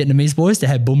Vietnamese boys, they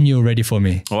had bum nhu ready for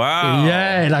me. Wow.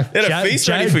 Yeah, like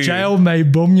jail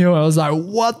made bum nhu. I was like,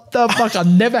 what the fuck? I've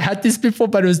never had this before,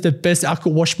 but it was the best. I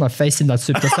could wash my face in that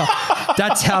soup.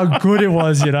 That's how good it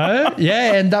was,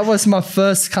 Yeah, and that was my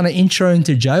first kind of intro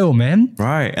into jail, man.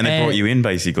 Right, and they brought you in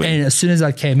basically. And as soon as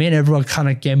I came in, everyone kind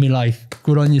of gave me like,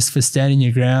 good on you for standing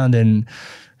your ground and...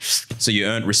 So you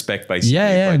earned respect basically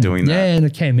by doing that. Yeah, and I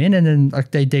came in and then like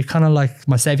they kind of like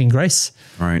my saving grace.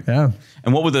 Right. Yeah.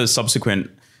 And what were the subsequent,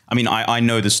 I mean, I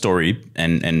know the story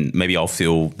and maybe I'll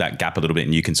fill that gap a little bit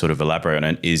and you can sort of elaborate on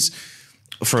it, is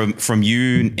from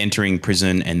you entering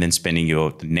prison and then spending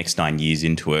the next 9 years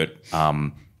into it,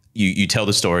 you tell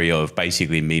the story of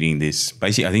basically meeting this,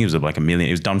 I think it was like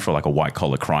it was done for like a white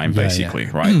collar crime basically,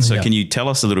 right? So can you tell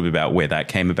us a little bit about where that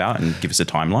came about and give us a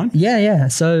timeline? Yeah.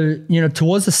 So,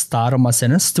 towards the start of my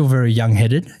sentence, still very young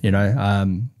headed,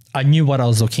 I knew what I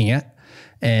was looking at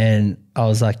and I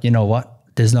was like, you know what?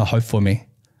 There's no hope for me.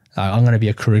 I'm going to be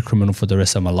a career criminal for the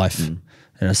rest of my life.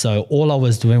 So all I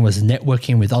was doing was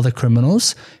networking with other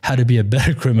criminals, how to be a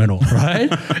better criminal, right?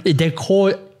 They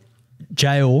call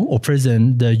jail or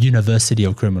prison the university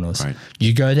of criminals. Right.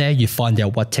 You go there, you find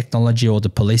out what technology or the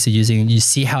police are using, you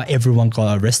see how everyone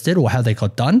got arrested or how they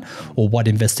got done or what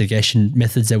investigation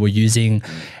methods they were using.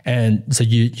 And so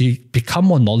you become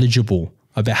more knowledgeable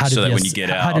about how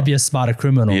to be a smarter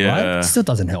criminal, right? It still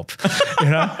doesn't help.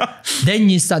 Then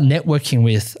you start networking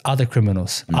with other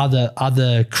criminals,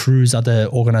 other crews, other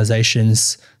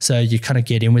organizations. So you kind of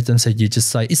get in with them. So you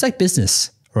just like, it's like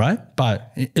business, right?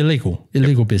 But illegal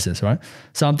business, right?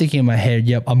 So I'm thinking in my head,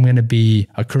 I'm going to be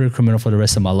a career criminal for the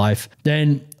rest of my life.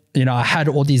 Then, I had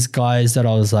all these guys that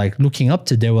I was like looking up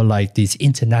to. They were like these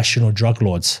international drug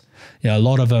lords. A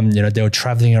lot of them, they were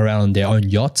traveling around on their own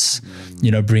yachts,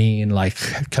 bringing in like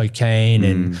cocaine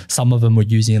and some of them were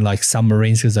using like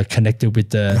submarines because they're connected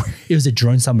with it was a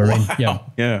drone submarine.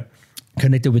 Wow. Yeah.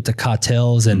 Connected with the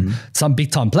cartels and some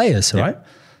big time players, right?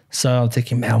 So I'm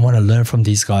thinking, man, I want to learn from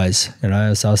these guys,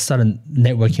 So I started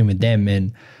networking with them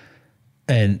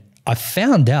and I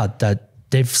found out that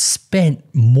they've spent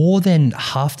more than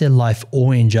half their life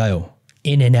all in jail,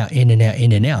 in and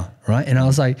out, right? And I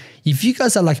was like, if you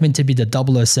guys are like meant to be the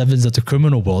 007s of the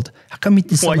criminal world, how come you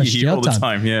did so much jail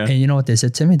time? Yeah. And you know what they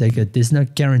said to me? They go, there's no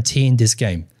guarantee in this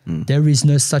game. There is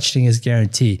no such thing as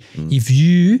guarantee. If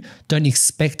you don't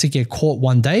expect to get caught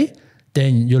one day,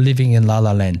 then you're living in La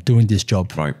La Land doing this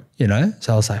job. Right. you know?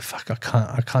 So I was like, fuck,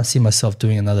 I can't see myself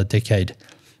doing another decade,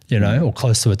 you know, or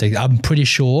close to a decade. I'm pretty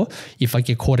sure if I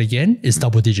get caught again, it's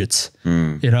double digits.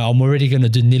 You know, I'm already going to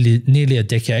do nearly a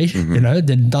decade, you know,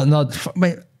 then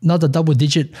not a double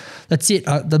digit. That's it.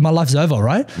 My life's over,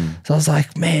 right? So I was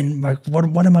like, man, like,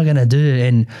 what am I going to do?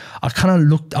 And I kind of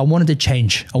looked, I wanted to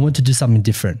change. I wanted to do something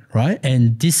different, right?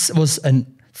 And this was a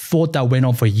thought that went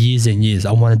on for years and years.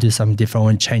 I want to do something different. I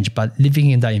want to change. But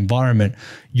living in that environment,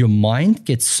 your mind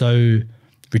gets so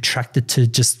retracted to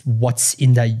just what's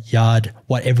in that yard,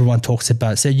 what everyone talks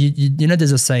about. So you know,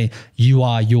 there's a saying, you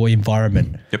are your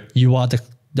environment. Yep. You are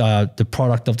the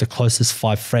product of the closest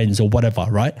 5 friends or whatever,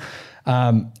 right?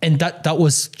 And that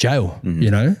was jail,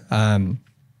 you know?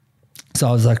 So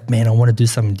I was like, man, I want to do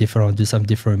something different. I want to do something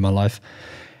different in my life.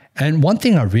 And one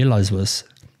thing I realized was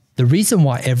the reason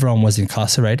why everyone was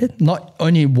incarcerated, not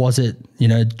only was it, you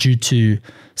know, due to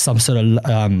some sort of,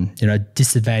 you know,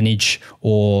 disadvantage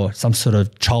or some sort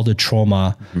of childhood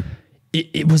trauma,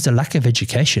 it was the lack of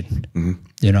education.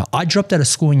 You know, I dropped out of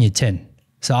school in year 10.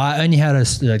 So I only had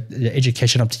the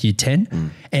education up to year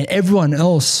 10 and everyone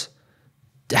else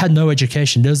had no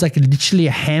education. There was like literally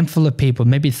a handful of people,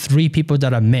 maybe 3 people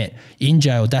that I met in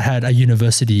jail that had a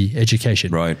university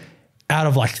education. Right. Out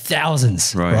of like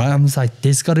thousands, right? I was like,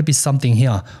 there's got to be something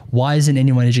here. Why isn't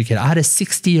anyone educated? I had a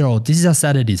 60-year-old, this is how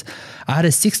sad it is. I had a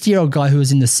 60-year-old guy who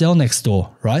was in the cell next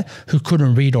door, right? Who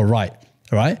couldn't read or write,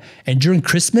 right? And during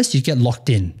Christmas, you get locked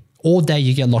in. All day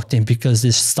you get locked in because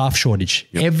there's staff shortage.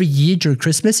 Yep. Every year during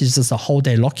Christmas, it's just a whole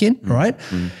day lock-in, right?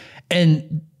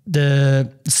 And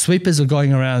the sweepers are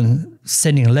going around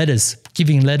sending letters,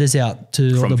 giving letters out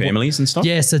to from families and stuff.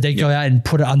 Yeah, so they go out and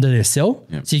put it under their cell,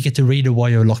 so you get to read it while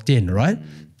you're locked in, right?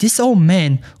 This old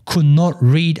man could not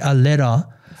read a letter,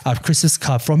 a Christmas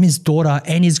card from his daughter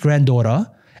and his granddaughter,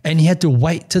 and he had to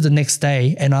wait till the next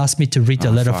day and ask me to read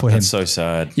the letter for him. That's so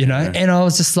sad. You know, and I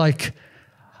was just like,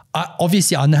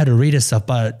 obviously I know how to read and stuff,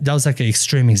 but that was like an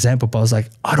extreme example. But I was like,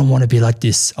 I don't want to be like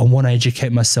this. I want to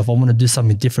educate myself. I want to do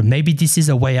something different. Maybe this is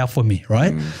a way out for me,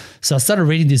 right? So I started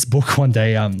reading this book one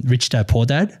day, Rich Dad, Poor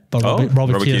Dad by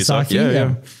Robert Kiyosaki.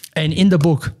 Yeah. And in the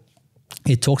book,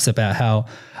 it talks about how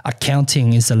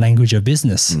accounting is the language of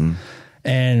business.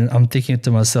 And I'm thinking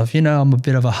to myself, you know, I'm a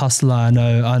bit of a hustler. I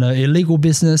know illegal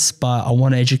business, but I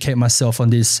want to educate myself on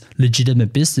this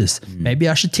legitimate business. Maybe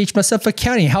I should teach myself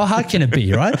accounting. How hard can it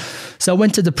be, right? So I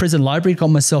went to the prison library, got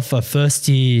myself a first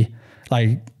year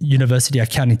like university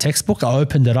accounting textbook. I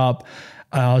opened it up.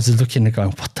 I was looking and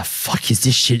going, what the fuck is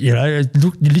this shit? You know, it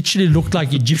literally looked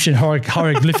like Egyptian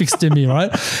hieroglyphics to me,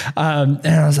 right? And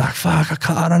I was like, fuck,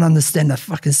 I don't understand a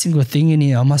fucking single thing in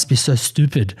here. I must be so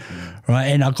stupid, right?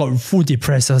 And I got full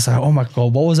depressed. I was like, oh my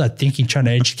God, what was I thinking trying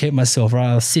to educate myself,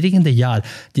 right? I was sitting in the yard.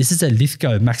 This is a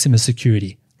Lithgow maximum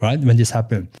security, right? When this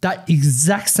happened. That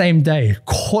exact same day,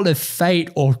 call it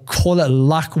fate or call it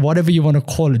luck, whatever you want to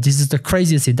call it. This is the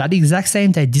craziest thing. That exact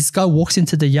same day, this guy walks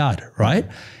into the yard, right?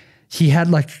 He had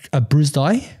like a bruised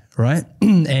eye, right?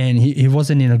 And he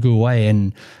wasn't in a good way.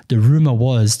 And the rumor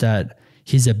was that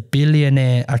he's a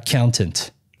billionaire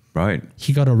accountant. Right.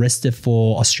 He got arrested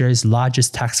for Australia's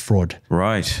largest tax fraud.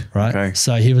 Right. Okay.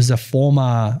 So he was a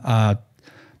former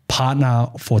partner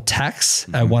for tax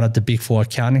at one of the big 4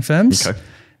 accounting firms. Okay.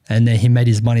 And then he made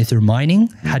his money through mining,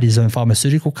 had his own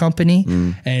pharmaceutical company,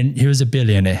 and he was a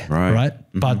billionaire, right?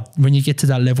 But when you get to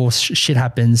that level, shit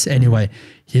happens anyway.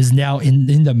 He's now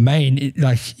in the main,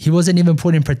 like he wasn't even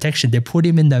put in protection. They put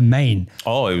him in the main.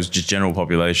 Oh, it was just general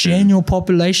population. General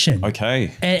population.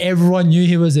 Okay. And everyone knew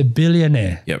he was a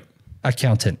billionaire. Yep.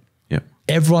 Accountant. Yep.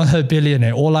 Everyone heard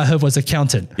billionaire. All I heard was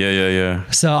accountant. Yeah.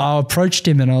 So I approached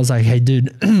him and I was like, hey,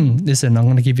 dude, listen, I'm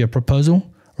going to give you a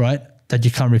proposal, right? That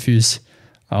you can't refuse.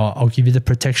 I'll give you the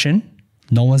protection.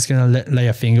 No one's going to lay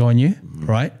a finger on you,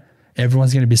 right?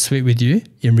 Everyone's going to be sweet with you.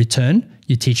 In return,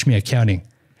 you teach me accounting.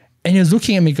 And he was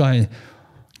looking at me going,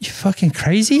 you fucking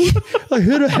crazy? Like,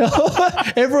 who the hell?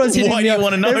 Everyone's hitting me up.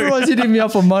 Everyone's hitting me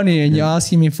up for money and you're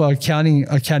asking me for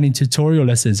accounting tutorial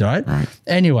lessons, right?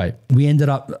 Anyway, we ended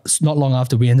up, not long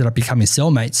after, we ended up becoming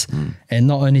cellmates. And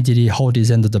not only did he hold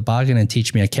his end of the bargain and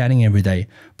teach me accounting every day,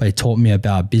 but he taught me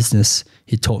about business.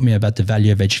 He taught me about the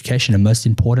value of education, and most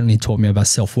importantly, he taught me about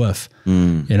self-worth.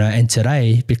 You know, and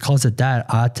today, because of that,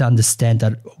 I had to understand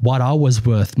that what I was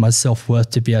worth, my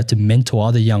self-worth, to be able to mentor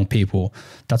other young people.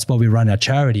 That's why we run our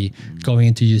charity, going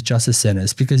into youth justice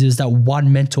centers, because it was that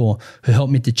one mentor who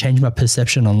helped me to change my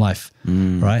perception on life,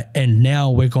 right? And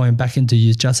now we're going back into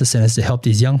youth justice centers to help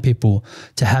these young people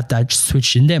to have that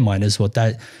switch in their mind as well,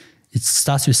 that it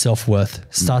starts with self-worth,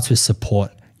 starts with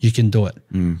support. You can do it,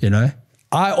 you know?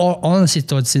 I honestly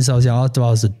thought since I was young, I thought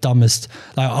I was the dumbest.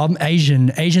 Like I'm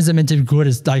Asian. Asians are meant to be good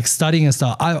at like studying and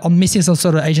stuff. I'm missing some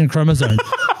sort of Asian chromosome.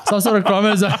 Some sort of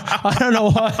chromosome. I don't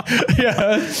know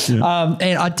why.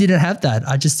 And I didn't have that.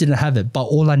 I just didn't have it. But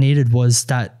all I needed was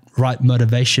that right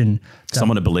motivation.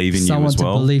 Someone to believe in you as well.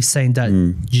 Someone to believe, saying that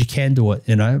you can do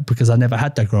it, because I never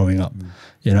had that growing up,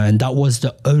 and that was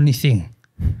the only thing.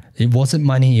 It wasn't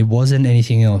money. It wasn't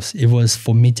anything else. It was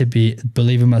for me to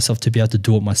believe in myself, to be able to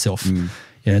do it myself.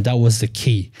 That was the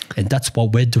key. And that's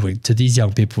what we're doing to these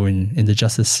young people in the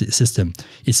justice system.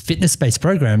 It's fitness-based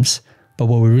programs, but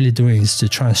what we're really doing is to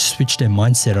try and switch their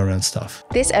mindset around stuff.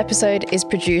 This episode is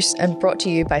produced and brought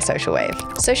to you by Social Wave.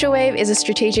 Social Wave is a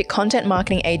strategic content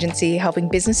marketing agency helping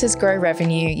businesses grow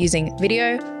revenue using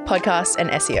video, podcasts, and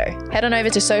SEO. Head on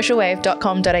over to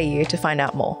socialwave.com.au to find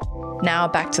out more. Now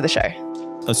back to the show.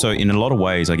 So in a lot of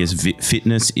ways, I guess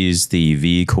fitness is the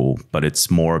vehicle, but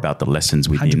it's more about the lessons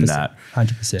within 100%, that.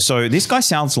 100%. So this guy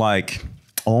sounds like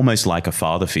almost like a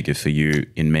father figure for you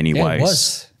in many ways. It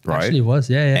was. Right? Actually, it was.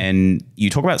 Yeah. And you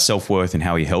talk about self-worth and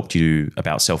how he helped you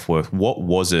about self-worth. What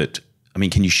was it? I mean,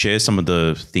 can you share some of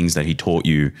the things that he taught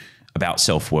you about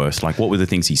self-worth? Like, what were the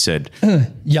things he said?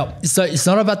 Yeah. So it's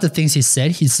not about the things he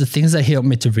said. It's the things that he helped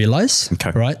me to realize.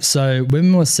 Okay. Right. So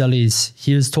when we were cellies,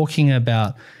 he was talking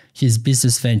about his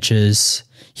business ventures,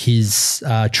 his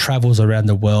travels around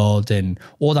the world and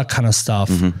all that kind of stuff.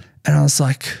 And I was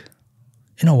like,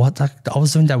 you know what? Like, I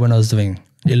was doing that when I was doing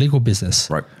illegal business.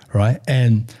 Right.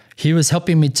 And he was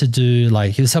helping me to do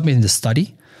he was helping me to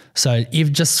study. So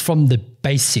if just from the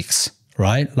basics,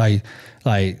 right? Like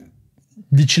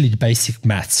literally the basic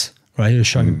maths, right? He was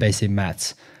showing me basic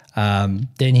maths.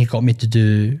 Then he got me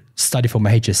to study for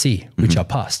my HSC, which I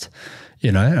passed,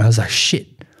 and I was like, shit.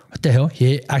 What the hell?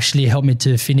 He actually helped me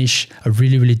to finish a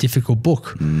really, really difficult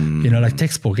book, like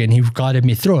textbook, and he guided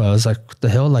me through it. I was like, what the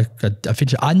hell? Like I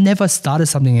finished. I never started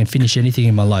something and finished anything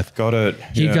in my life. Got it.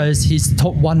 He's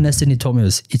taught one lesson he told me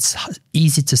was, it's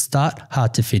easy to start,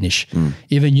 hard to finish.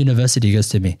 Even university goes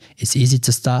to me, it's easy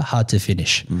to start, hard to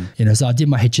finish. So I did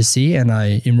my HSC and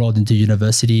I enrolled into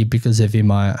university. Because of him,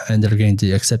 I ended up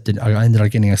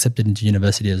getting accepted into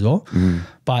university as well.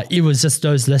 But it was just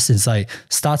those lessons, like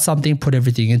start something, put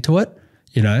everything into it,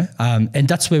 and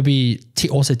that's where we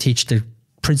also teach the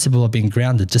principle of being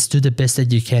grounded. Just do the best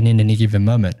that you can in any given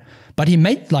moment. But he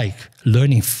made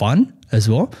learning fun as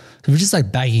well. So we're just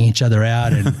bagging each other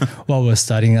out and while we're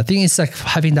studying. I think it's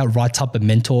having that right type of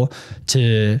mentor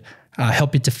to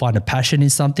help you to find a passion in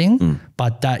something,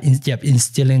 but that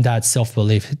instilling that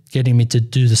self-belief, getting me to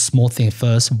do the small thing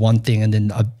first, one thing, and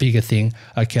then a bigger thing.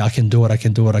 Okay, I can do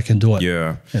it.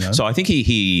 Yeah. So I think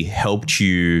he helped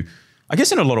you, I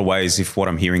guess in a lot of ways, if what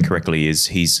I'm hearing correctly is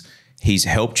he's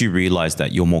helped you realize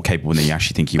that you're more capable than you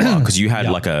actually think you are, because you had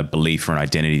a belief or an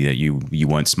identity that you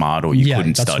weren't smart or you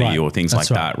couldn't study or things like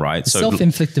that, right? So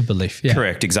self-inflicted belief. Yeah.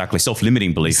 Correct, exactly.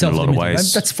 Self-limiting belief in a lot of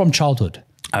ways. That's from childhood.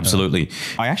 Absolutely.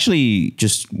 I actually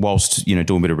just whilst, doing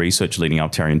a bit of research leading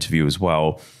up to our interview as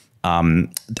well, I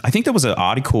think there was an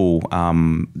article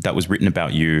that was written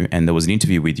about you and there was an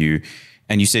interview with you.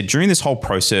 And you said during this whole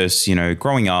process,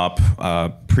 growing up,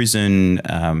 prison,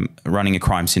 running a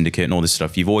crime syndicate and all this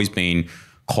stuff, you've always been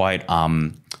quite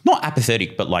not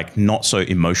apathetic, but not so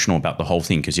emotional about the whole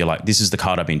thing, because you're like, this is the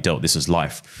card I've been dealt, this is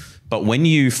life. But when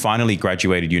you finally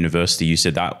graduated university, you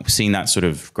said that seeing that sort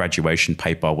of graduation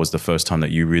paper was the first time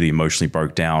that you really emotionally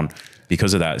broke down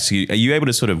because of that. So are you able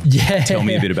to sort of tell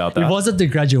me a bit about that? It wasn't the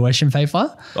graduation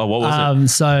paper. Oh, what was it?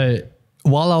 So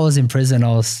while I was in prison, I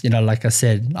was, like I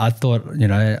said, I thought,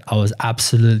 I was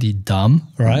absolutely dumb,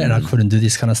 right? And I couldn't do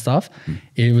this kind of stuff.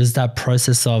 It was that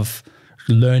process of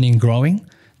learning, growing.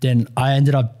 Then I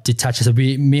ended up detaching. So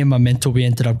me and my mentor, we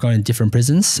ended up going to different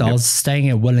prisons. So I was staying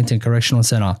at Wellington Correctional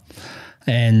Centre.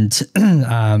 And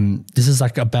this is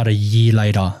about a year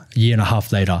and a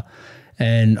half later.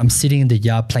 And I'm sitting in the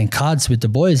yard playing cards with the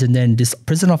boys. And then this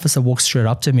prison officer walks straight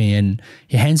up to me and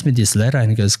he hands me this letter and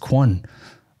he goes, Kwon,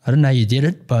 I don't know how you did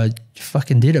it, but you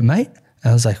fucking did it, mate. And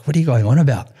I was like, what are you going on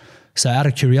about? So out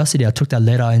of curiosity, I took that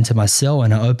letter into my cell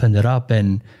and I opened it up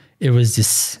and it was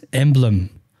this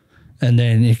emblem. And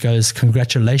then it goes,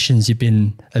 congratulations, you've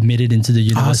been admitted into the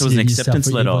university. So it was an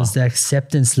acceptance letter. It was the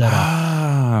acceptance letter.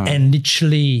 And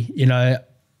literally, I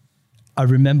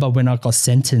remember when I got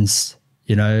sentenced,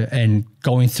 and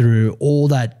going through all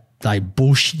that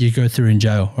bullshit you go through in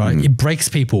jail, right? It breaks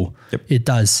people. Yep. It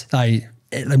does.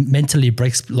 It mentally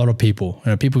breaks a lot of people.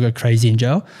 People go crazy in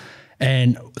jail.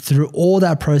 And through all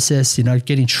that process,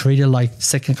 getting treated like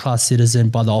second-class citizen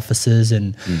by the officers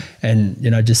and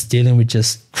just dealing with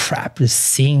just crap, just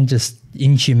seeing just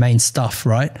inhumane stuff,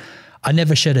 right? I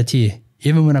never shed a tear.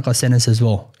 even when I got sentenced as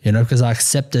well, you know, because I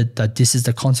accepted that this is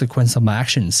the consequence of my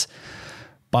actions.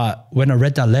 But when I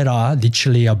read that letter,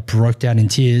 literally I broke down in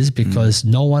tears because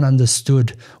no one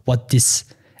understood what this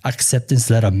acceptance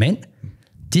letter meant.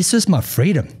 This was my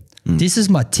freedom. This is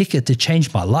my ticket to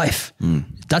change my life.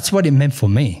 That's what it meant for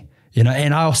me, you know,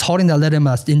 and I was holding that letter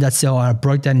in that cell and I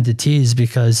broke down into tears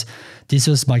because this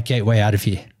was my gateway out of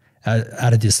here.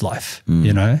 Out of this life,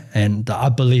 you know, and I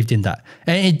believed in that.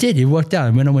 And it did, it worked out.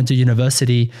 And when I went to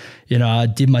university, you know, I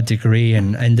did my degree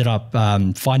and ended up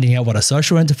finding out what a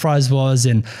social enterprise was.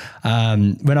 And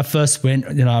when I first went,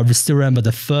 you know, I still remember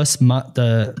the first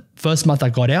month I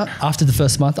got out. After the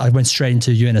first month, I went straight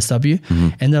into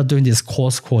UNSW, ended up doing this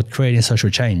course called Creating Social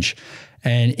Change.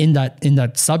 And in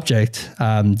that subject,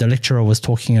 the lecturer was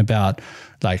talking about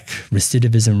like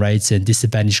recidivism rates and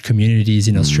disadvantaged communities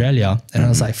in Australia. And I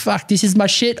was like, fuck, this is my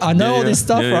shit. I know all this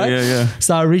stuff, right?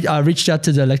 So I reached out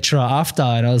to the lecturer after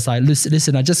and I was like,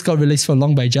 listen, I just got released from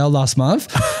Long Bay Jail last month.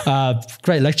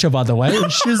 Great lecture, by the way.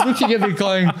 And she was looking at me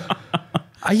going,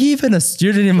 are you even a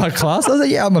student in my class? I was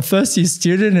like, yeah, I'm a first year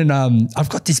student and I've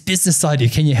got this business idea.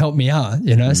 Can you help me out?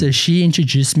 You know, so she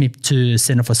introduced me to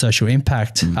Center for Social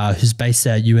Impact, who's based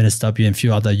at UNSW and a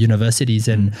few other universities.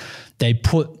 And they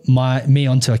put me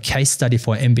onto a case study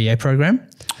for an MBA program.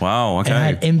 Wow, okay. And I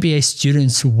had MBA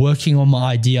students working on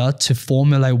my idea to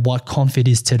formulate what ConFit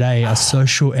is today, a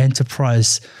social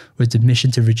enterprise with the mission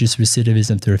to reduce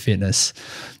recidivism through fitness,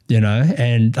 you know,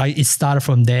 and it started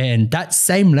from there. And that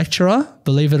same lecturer,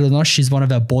 believe it or not, she's one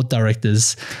of our board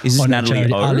directors. Is this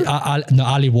Natalie O? No,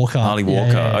 Ali Walker. Ali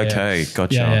Walker, okay,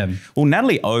 gotcha. Well,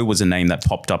 Natalie O was a name that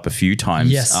popped up a few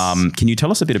times. Yes. Can you tell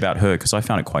us a bit about her? Because I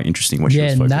found it quite interesting what she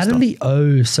was focused on. Natalie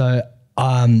O, so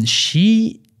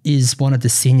she is one of the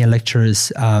senior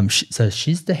lecturers. So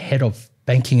she's the head of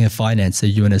banking and finance at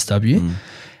UNSW.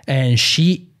 And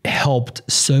she helped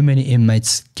so many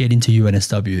inmates get into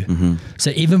UNSW.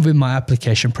 So even with my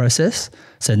application process,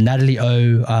 so Natalie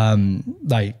O,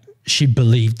 like she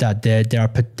believed that there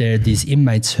are these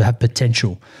inmates who have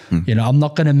potential. You know, I'm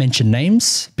not going to mention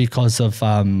names because of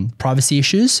privacy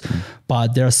issues,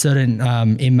 but there are certain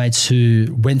inmates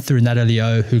who went through Natalie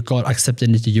O who got accepted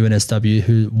into UNSW,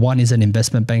 who one is an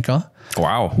investment banker.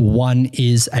 Wow. One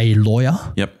is a lawyer.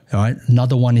 Yep. All right.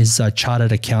 Another one is a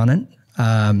chartered accountant.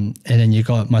 And then you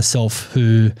got myself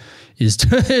who is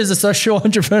a social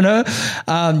entrepreneur.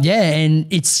 And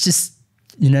it's just,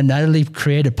 you know, Natalie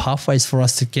created pathways for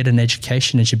us to get an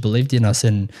education and she believed in us.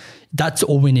 And that's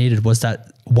all we needed was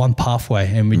that one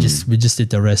pathway. And we just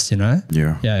did the rest, you know?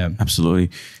 Yeah.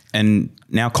 Absolutely. And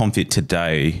now ConFit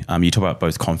today, you talk about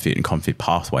both ConFit and Confit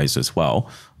Pathways as well.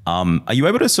 Are you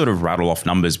able to sort of rattle off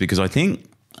numbers? Because I think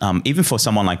even for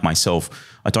someone like myself,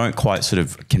 I don't quite sort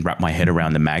of can wrap my head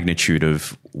around the magnitude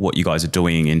of what you guys are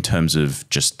doing in terms of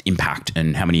just impact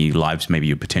and how many lives maybe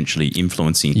you're potentially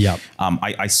influencing.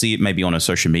 I see it maybe on a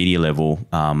social media level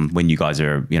when you guys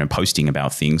are, you know, posting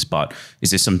about things, but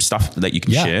is there some stuff that you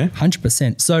can share?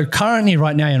 100%. So currently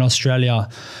right now in Australia,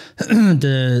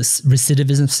 the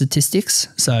recidivism statistics,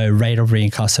 so rate of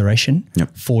reincarceration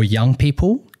for young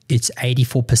people, it's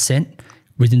 84%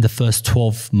 within the first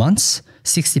 12 months,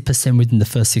 60% within the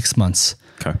first 6 months.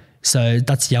 Okay. So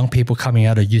that's young people coming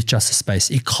out of youth justice space.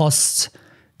 It costs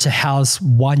to house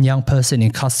one young person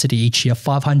in custody each year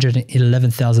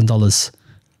 $511,000.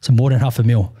 So more than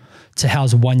 $500,000 to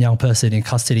house one young person in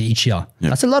custody each year.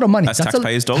 That's a lot of money. That's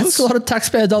taxpayers' dollars? That's a lot of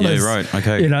taxpayer dollars. Yeah, right.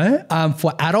 Okay. You know,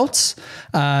 for adults,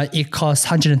 it costs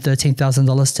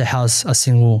 $113,000 to house a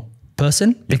single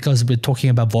person because we're talking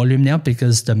about volume now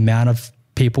because the amount of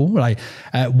people, like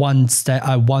at one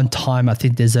time, I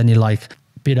think there's only like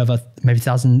a bit of a maybe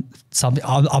 1,000 something.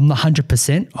 I'm not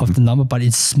 100% of the number, but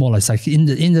it's smaller. It's like in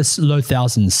the low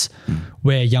thousands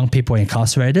where young people are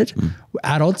incarcerated.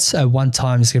 Adults at one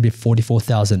time is going to be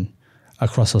 44,000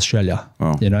 across Australia.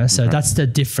 Wow. You know, so that's the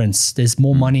difference. There's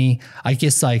more money. I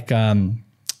guess like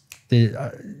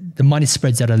the money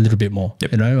spreads out a little bit more,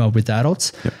 you know, with the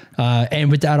adults.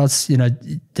 And with the adults, you know,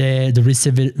 the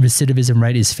recidivism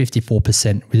rate is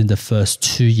 54% within the first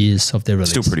 2 years of their release.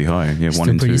 Still pretty high. Yeah, one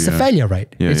in two. It's a failure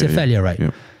rate. It's a failure rate.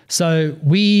 So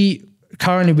we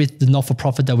currently with the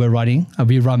not-for-profit that we're running,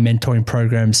 we run mentoring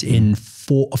programs in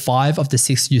 5 of the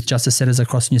 6 youth justice centres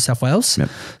across New South Wales.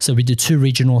 So we do 2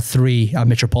 regional, 3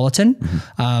 metropolitan.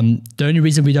 The only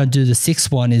reason we don't do the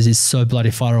 6th one is it's so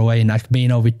bloody far away in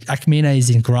Acmina. Acmina is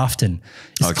in Grafton.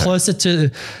 It's closer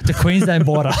to the Queensland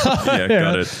border.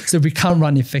 Got it. So we can't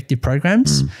run effective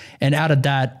programs. And out of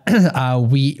that,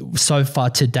 we so far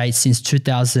to date since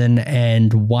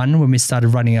 2001 when we started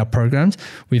running our programs,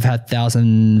 we've had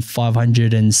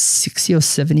 1,560 or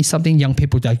 70 something young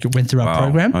people that went through our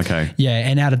program. Yeah,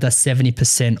 and out of that,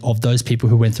 70% of those people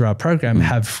who went through our program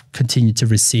have continued to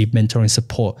receive mentoring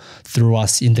support through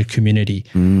us in the community.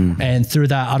 And through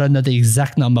that, I don't know the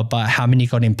exact number, but how many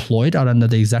got employed, I don't know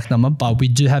the exact number, but we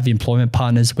do have employment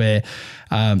partners where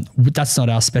that's not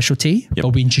our specialty, but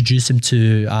we introduce them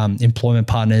to employment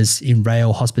partners in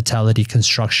rail, hospitality,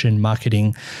 construction,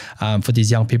 marketing for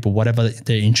these young people, whatever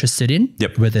they're interested in,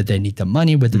 whether they need the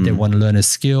money, whether they want to learn a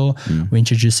skill. We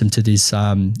introduce them to these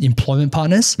employment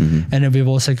partners. And then we've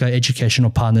also got educational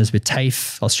partners with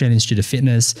TAFE, Australian Institute of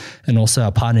Fitness, and also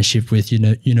our partnership with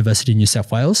University of New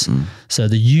South Wales. So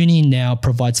the uni now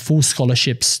provides full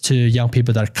scholarships to young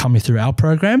people that are coming through our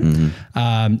program,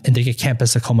 and they get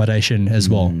campus accommodation as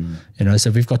well. You know,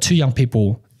 so we've got 2 young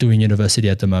people doing university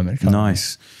at the moment.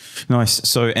 Nice.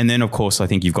 So, and then of course, I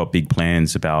think you've got big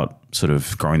plans about sort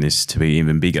of growing this to be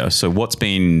even bigger. So what's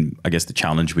been, I guess, the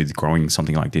challenge with growing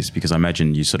something like this? Because I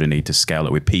imagine you sort of need to scale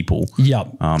it with people.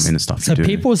 In the stuff so you do.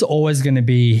 people is always going to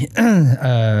be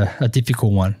a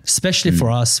difficult one, especially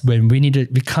for us when we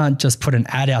can't just put an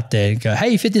ad out there and go,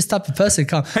 hey, if you're this type of person,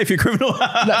 come. Hey, if you're criminal.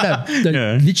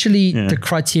 Literally the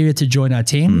criteria to join our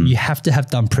team, you have to have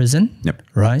done prison,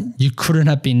 right? You couldn't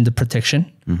have been in the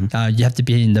protection. You have to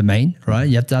be in the main, right?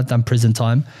 You have to have done prison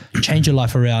time, change your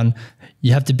life around.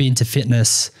 You have to be into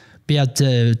fitness, be able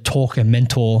to talk and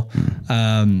mentor.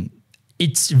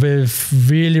 We're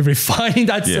really refining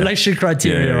that selection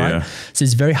criteria, right? So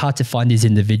it's very hard to find these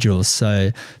individuals.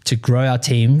 So to grow our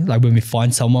team, like when we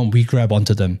find someone, we grab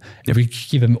onto them. We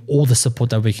give them all the support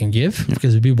that we can give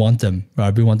because we want them,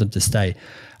 right? We want them to stay.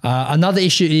 Another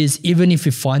issue is even if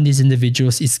we find these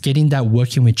individuals, it's getting that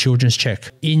working with children's check.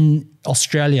 In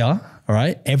Australia, all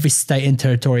right, every state and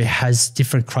territory has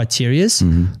different criterias.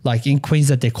 Like in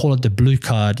Queensland, they call it the blue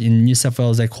card. In New South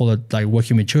Wales, they call it like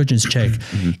working with children's check.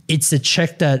 It's a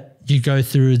check that you go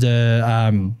through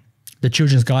the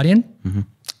children's guardian,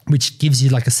 which gives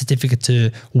you like a certificate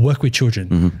to work with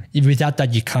children. Without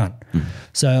that, you can't.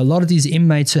 So a lot of these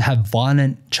inmates who have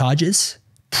violent charges,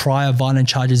 prior violent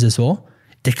charges as well,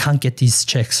 they can't get these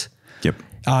checks.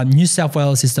 New South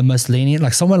Wales is the most lenient.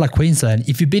 Like somewhere like Queensland,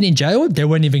 if you've been in jail, they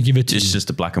won't even give it to you. It's just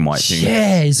a black and white thing.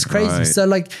 Yeah, it's crazy. So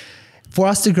like for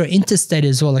us to grow interstate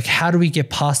as well, like how do we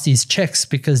get past these checks?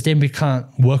 Because then we can't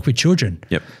work with children.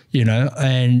 You know,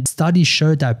 and studies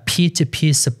show that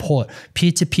peer-to-peer support,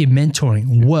 peer-to-peer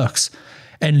mentoring works.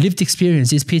 And lived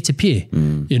experience is peer-to-peer,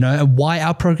 you know, and why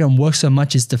our program works so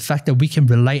much is the fact that we can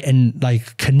relate and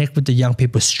like connect with the young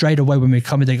people straight away when we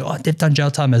come in. They go, oh, they've done jail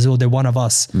time as well. They're one of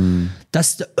us.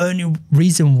 That's the only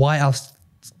reason why our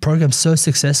program's so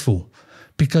successful,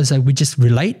 because like we just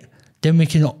relate, then we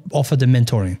can offer the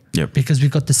mentoring because we've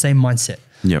got the same mindset.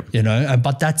 You know,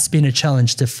 but that's been a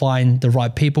challenge to find the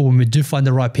right people. When we do find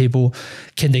the right people,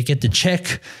 can they get the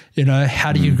check? You know,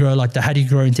 how do you grow like that? How do you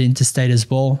grow into interstate as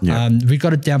well? We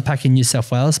got it down pack in New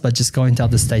South Wales, but just going to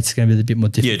other states is going to be a bit more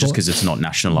difficult. Just because it's not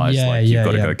nationalized. You've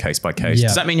got to go case by case.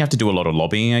 Does that mean you have to do a lot of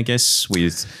lobbying, I guess,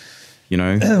 with, you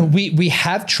know? We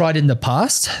have tried in the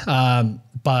past,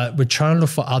 but we're trying to look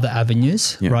for other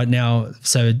avenues right now.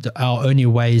 So our only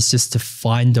way is just to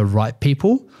find the right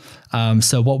people.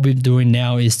 So what we're doing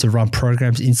now is to run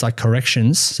programs inside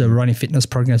corrections. So we're running fitness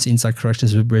programs inside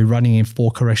corrections. We're running in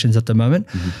 4 corrections at the moment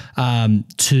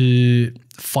to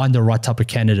find the right type of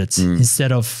candidates.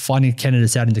 Instead of finding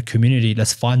candidates out in the community,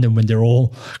 let's find them when they're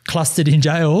all clustered in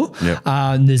jail.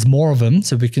 And there's more of them,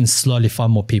 so we can slowly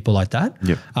find more people like that.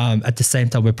 At the same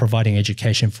time, we're providing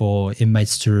education for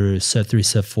inmates through Cert 3,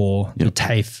 Cert 4, the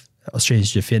TAFE, Australian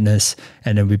Institute of Fitness,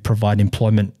 and then we provide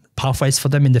employment pathways for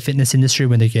them in the fitness industry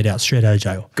when they get out straight out of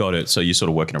jail. Got it. So you're sort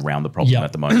of working around the problem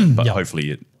at the moment, but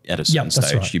hopefully at a certain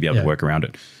stage you'll be able to work around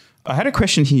it. I had a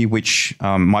question here, which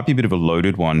might be a bit of a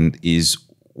loaded one, is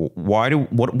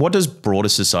what does broader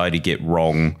society get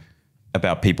wrong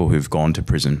about people who've gone to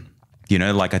prison? You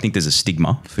know, like I think there's a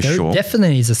stigma for sure. There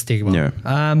definitely is a stigma.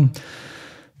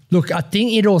 Look, I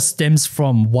think it all stems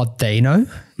from what they know.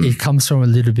 It comes from a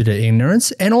little bit of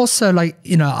ignorance. And also like,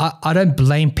 you know, I don't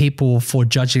blame people for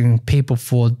judging people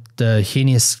for the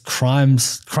heinous crime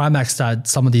acts that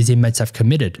some of these inmates have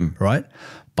committed, right?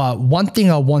 But one thing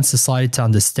I want society to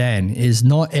understand is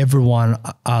not everyone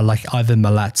are like Ivan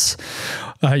Milat's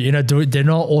They're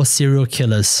not all serial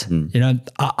killers.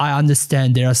 I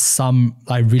understand there are some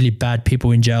like really bad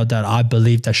people in jail that I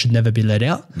believe that should never be let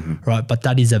out, right? But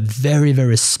that is a very,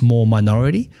 very small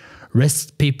minority.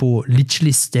 Rest people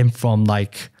literally stem from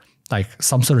like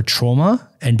some sort of trauma,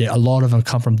 and a lot of them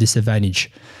come from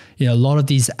disadvantage. A lot of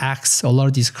these acts, a lot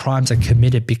of these crimes are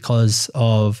committed because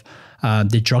of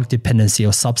the drug dependency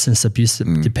or substance abuse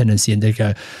dependency, and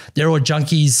they're all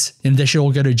junkies and they should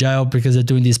all go to jail because they're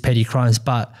doing these petty crimes.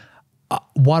 But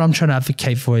what I'm trying to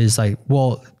advocate for is like,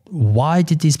 well, why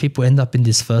did these people end up in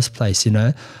this first place?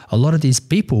 A lot of these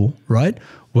people, right,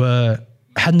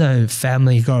 had no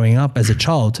family growing up as a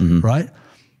child, right?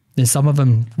 Then some of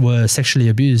them were sexually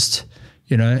abused,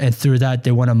 and through that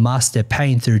they want to mask their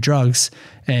pain through drugs,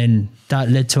 and that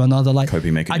led to another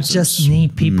coping mechanisms. I just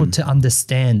need people to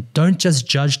understand. Don't just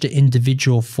judge the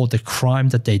individual for the crime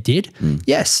that they did.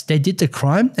 Yes, they did the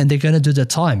crime and they're going to do the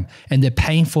time, and they're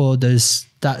paying for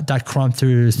that crime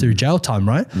through jail time,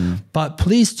 right? But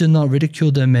please do not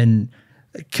ridicule them and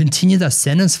continue that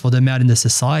sentence for them out in the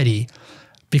society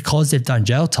because they've done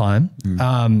jail time.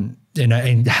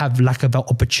 And have lack of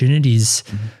opportunities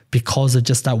because of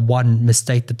just that one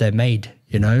mistake that they made,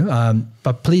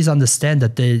 But please understand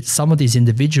that some of these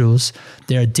individuals,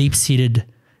 there are deep-seated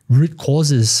root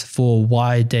causes for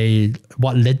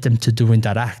what led them to doing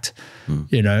that act,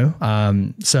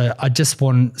 So I just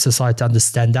want society to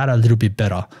understand that a little bit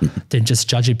better than just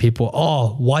judging people.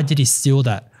 Oh, why did he steal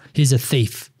that? He's a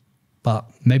thief. But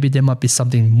maybe there might be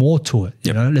something more to it,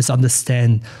 Let's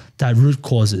understand that root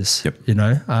causes,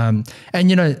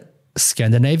 And,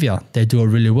 Scandinavia, they do it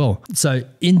really well. So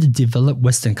in the developed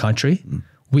Western country,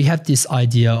 we have this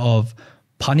idea of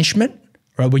punishment,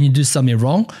 right? When you do something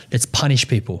wrong, let's punish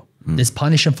people. Let's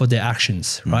punish them for their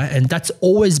actions, right? And that's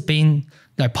always been,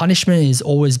 punishment has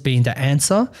always been the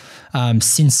answer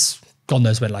since God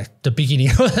knows when, like the beginning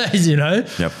of days,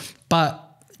 Yep.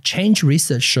 But change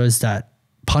research shows that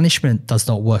punishment does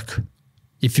not work.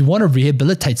 If you want to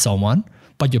rehabilitate someone,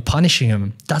 but you're punishing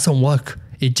them, doesn't work.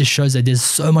 It just shows that there's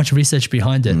so much research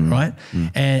behind it, right?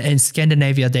 And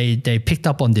Scandinavia, they picked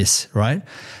up on this, right?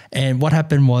 And what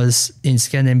happened was in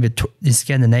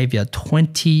Scandinavia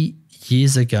 20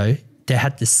 years ago, they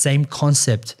had the same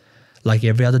concept like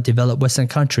every other developed Western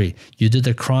country. You do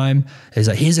the crime, it's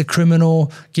like, here's a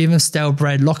criminal, give him stale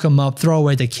bread, lock him up, throw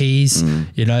away the keys.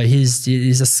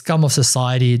 He's a scum of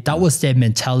society. That was their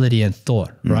mentality and thought,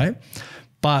 right?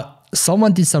 But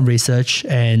someone did some research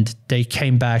and they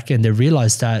came back and they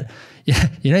realized that,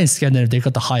 in Scandinavia, they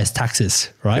got the highest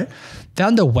taxes, right? Yep.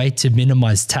 Found a way to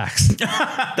minimize tax.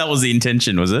 That was the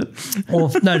intention, was it? Or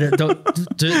no,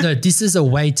 this is a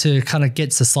way to kind of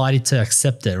get society to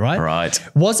accept it, right? Right.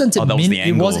 It wasn't to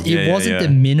to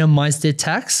minimize their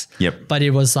tax, but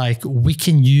it was like we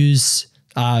can use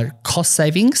cost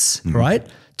savings, right,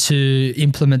 to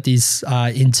implement these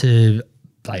into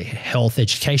like health,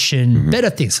 education, better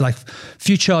things like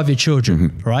future of your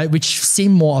children, right? Which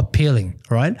seem more appealing,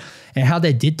 right? And how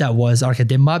they did that was, okay,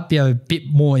 there might be a bit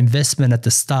more investment at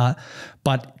the start,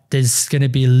 but there's going to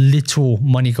be little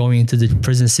money going into the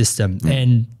prison system.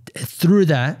 And through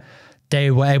that,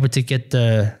 they were able to get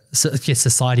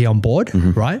society on board,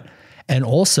 right? And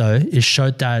also it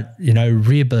showed that,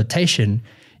 rehabilitation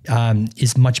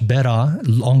is much better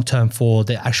long-term for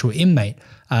the actual inmate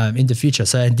in the future.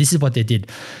 So, and this is what they did.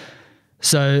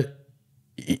 So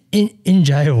in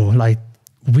jail, like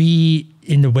we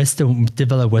in the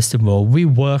developed Western world, we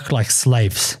work like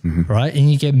slaves, right?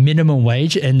 And you get minimum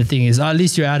wage. And the thing is, at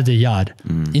least you're out of the yard.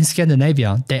 In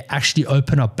Scandinavia, they actually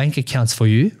open up bank accounts for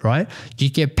you, right? You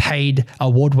get paid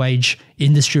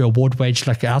industry award wage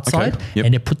like outside,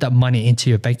 and they put that money into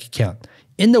your bank account.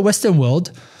 In the Western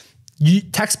world,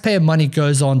 taxpayer money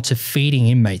goes on to feeding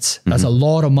inmates. That's a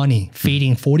lot of money.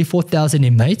 Feeding 44,000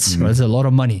 inmates, right? That's a lot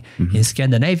of money. In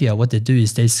Scandinavia, what they do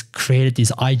is they've created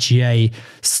these IGA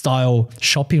style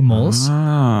shopping malls,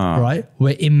 right?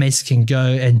 Where inmates can go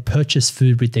and purchase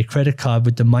food with their credit card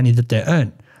with the money that they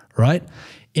earn, right?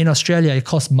 In Australia, it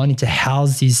costs money to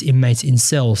house these inmates in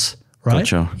cells, right?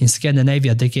 Gotcha. In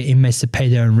Scandinavia, they get inmates to pay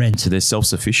their own rent. So they're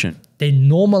self-sufficient. They're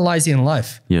normalizing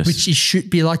life, yes, which it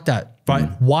should be like that, right?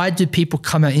 Why do people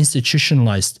come out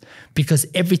institutionalized? Because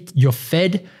you're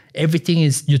fed,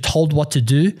 you're told what to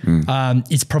do.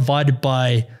 It's provided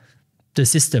by the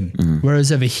system.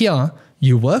 Whereas over here,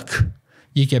 you work,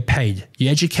 you get paid.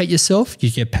 You educate yourself, you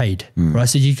get paid, right?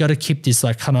 So you got to keep this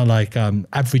like kind of like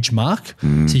average mark.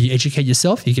 So you educate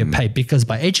yourself, you get paid, because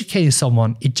by educating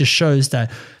someone, it just shows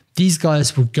that these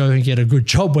guys will go and get a good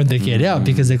job when they get out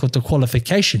because they got the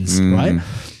qualifications, right?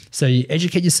 So you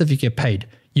educate yourself, you get paid.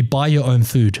 You buy your own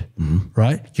food,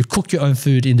 right? You cook your own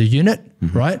food in the unit,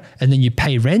 right? And then you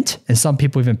pay rent, and some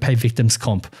people even pay victims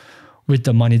comp with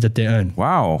the money that they earn.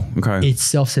 Wow. Okay. It's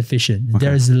self-sufficient. Okay.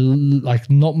 There's like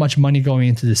not much money going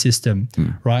into the system,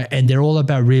 right? And they're all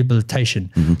about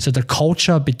rehabilitation. So the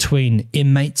culture between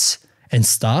inmates and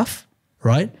staff,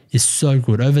 right, is so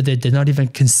good. Over there, they're not even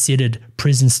considered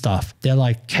prison staff. They're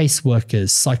like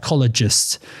caseworkers,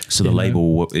 psychologists. So the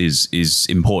label is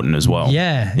important as well.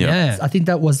 Yeah. I think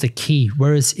that was the key.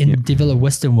 Whereas in the developed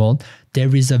Western world,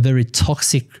 there is a very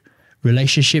toxic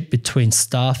relationship between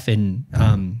staff and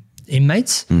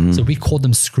inmates. So we call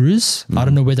them screws. I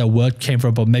don't know where that word came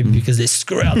from, but maybe because they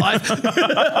screw our life.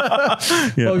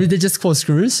 But they just call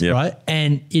screws, right?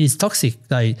 And it is toxic.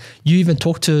 Like you even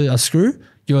talk to a screw,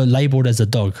 you're labeled as a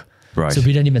dog. Right. So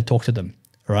we don't even talk to them,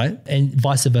 right? And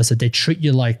vice versa. They treat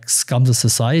you like scums of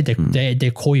society.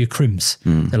 They call you crims.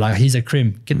 They're like, he's a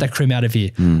crim. Get that crim out of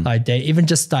here. Like they even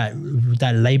just that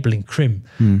labeling crim,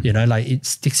 you know, like it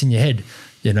sticks in your head,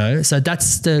 you know? So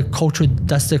that's the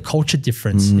culture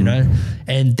difference, you know?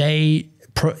 And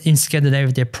in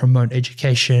Scandinavia, they promote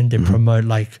education. They promote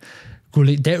like,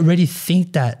 they already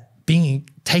think that being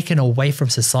taken away from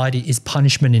society is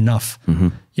punishment enough,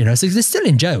 you know, so they're still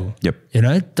in jail, you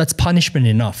know, that's punishment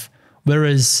enough.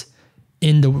 Whereas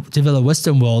in the developed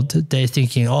Western world, they're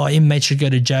thinking, oh, inmates should go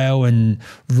to jail and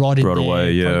rot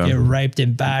away, get raped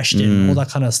and bashed and all that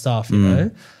kind of stuff, you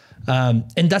know.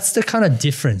 And that's the kind of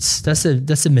difference. That's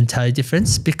a mentality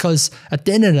difference, because at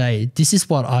the end of the day, this is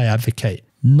what I advocate.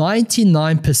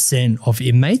 99% of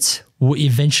inmates will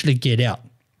eventually get out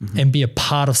and be a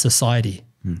part of society,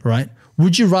 right?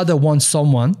 Would you rather want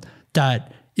someone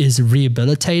that is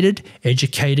rehabilitated,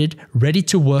 educated, ready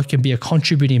to work and be a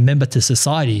contributing member to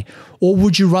society? Or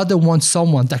would you rather want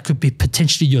someone that could be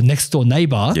potentially your next door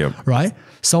neighbor, right?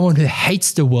 Someone who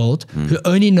hates the world, who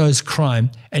only knows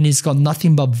crime and he's got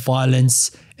nothing but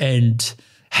violence and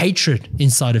hatred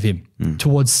inside of him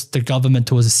towards the government,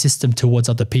 towards the system, towards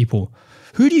other people.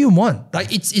 Who do you want? Like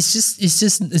it's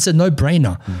a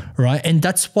no-brainer, right? And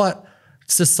that's what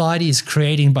society is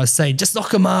creating by saying, just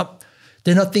lock them up.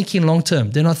 They're not thinking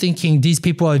long-term. They're not thinking these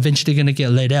people are eventually going to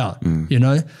get let out, you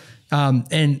know?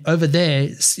 And over there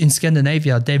in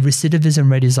Scandinavia, their recidivism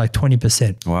rate is like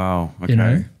 20%. Wow. Okay. You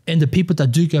know? And the people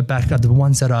that do go back are the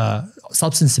ones that are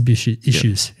substance abuse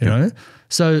issues, you know?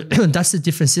 So that's a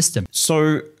different system.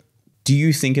 So do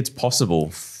you think it's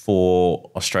possible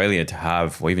for Australia to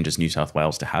have, or even just New South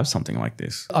Wales to have something like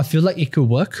this? I feel like it could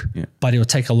work, but it will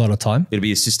take a lot of time. It'll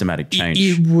be a systematic change.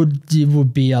 It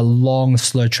would be a long,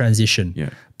 slow transition.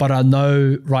 Yeah. But I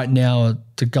know right now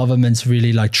the government's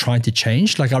really like trying to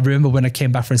change. Like I remember when I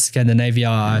came back from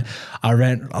Scandinavia,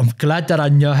 I'm glad that I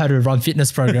know how to run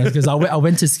fitness programs, because I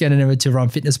went to Scandinavia to run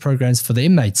fitness programs for the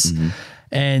inmates.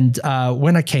 And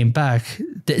when I came back,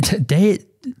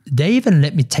 they even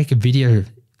let me take a video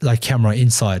like camera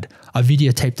inside. I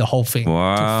videotaped the whole thing,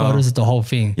 took photos of the whole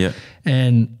thing.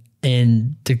 And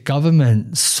the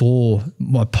government saw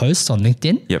my post on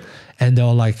LinkedIn and they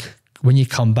were like, when you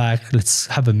come back, let's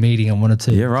have a meeting. I wanted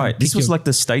to This was like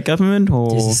the state government,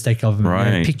 or this is the state government.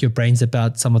 Right. Pick your brains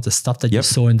about some of the stuff that you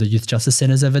saw in the youth justice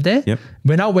centers over there.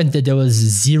 When I went there was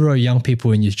 0 young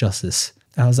people in youth justice.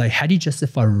 And I was like, how do you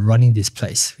justify running this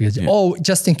place? Because,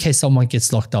 just in case someone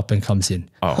gets locked up and comes in.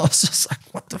 I was just like,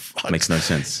 what the fuck? Makes no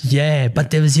sense. Yeah,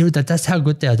 but there was zero. That's how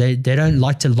good they are. They don't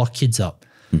like to lock kids up.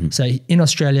 So in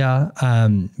Australia,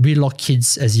 we lock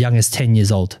kids as young as 10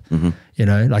 years old. You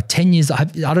know, like 10 years. I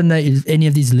don't know if any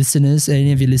of your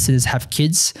listeners have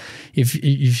kids. If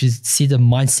you see the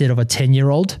mindset of a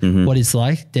 10-year-old, what it's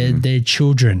like, they're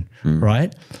children,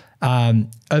 right?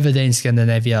 Over there in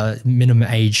Scandinavia, minimum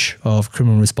age of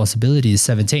criminal responsibility is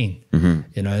 17.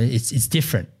 You know, it's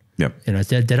different. You know,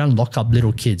 they don't lock up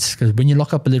little kids, because when you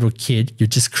lock up a little kid, you're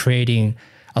just creating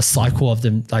a cycle of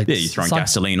them. Like you're throwing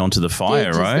gasoline onto the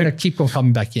fire, right? Going to keep on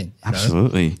coming back in.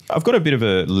 Absolutely. I've got a bit of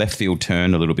a left field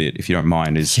turn a little bit, if you don't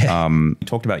mind. You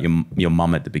talked about your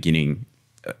mum at the beginning.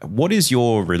 What is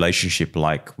your relationship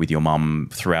like with your mum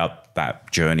throughout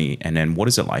that journey, and then what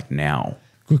is it like now?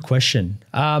 Good question.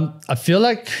 I feel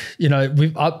like, you know,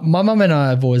 my mum and I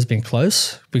have always been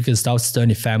close, because that was the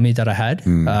only family that I had.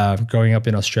 Growing up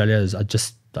in Australia, I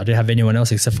didn't have anyone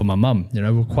else except for my mum. You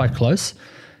know, we were quite close.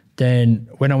 Then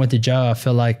when I went to jail, I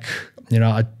felt like, you know,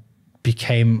 I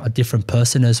became a different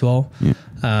person as well.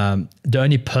 The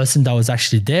only person that was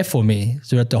actually there for me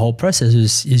throughout the whole process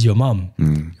is your mum.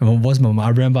 It was my mum. I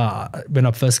remember when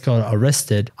I first got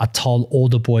arrested, I told all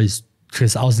the boys,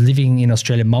 because I was living in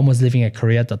Australia. Mum was living in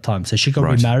Korea at that time. So she got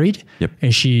remarried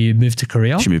and she moved to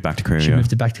Korea. She moved back to Korea. She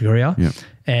moved back to Korea.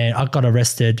 and I got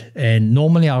arrested. And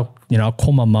normally I'll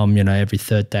call my mum, every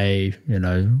third day,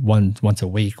 once a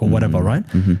week or whatever, right?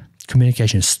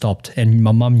 Communication stopped, and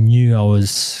my mum knew I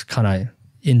was kind of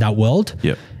in that world.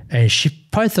 Yep. And she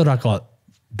probably thought I got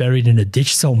buried in a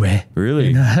ditch somewhere.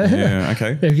 Really? Yeah,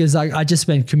 okay. Because I just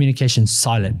went communication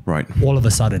silent. Right. All of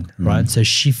a sudden, right? So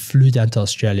she flew down to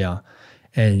Australia,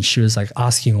 and she was like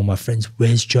asking all my friends,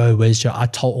 where's Joe? Where's Joe? I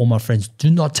told all my friends, do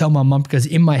not tell my mum, because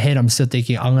in my head, I'm still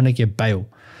thinking I'm going to get bail.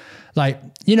 Like,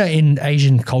 in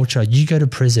Asian culture, you go to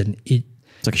prison,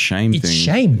 it's like a shame thing. It's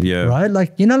shame, right?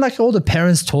 Like, like all the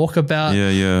parents talk about,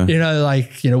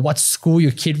 what school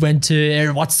your kid went to,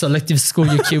 and what selective school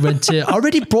your kid went to. I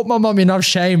already brought my mum enough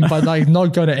shame by like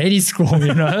not going to any school,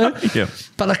 Yeah.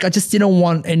 But like, I just didn't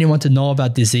want anyone to know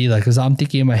about this either, because I'm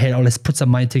thinking in my head, let's put some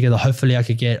money together. Hopefully I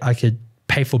could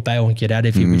pay for bail and get out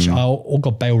of here, which I all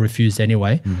got bail refused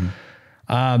anyway.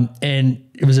 And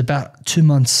it was about 2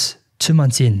 months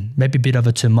in, maybe a bit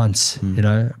over 2 months,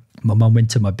 my mum went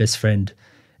to my best friend,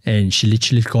 and she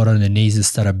literally got on her knees and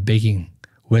started begging,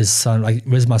 where's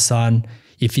my son?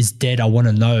 If he's dead, I want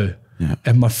to know. Yeah.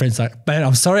 And my friend's like, man,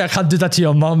 I'm sorry, I can't do that to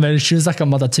your mom. And she was like a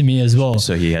mother to me as well.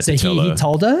 So he had to tell her. He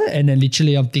told her, and then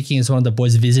literally I'm thinking it's one of the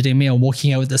boys visiting me. I'm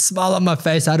walking out with a smile on my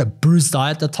face. I had a bruised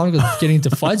eye at the time because I was getting into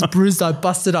fights. Bruised eye,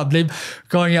 busted up lip,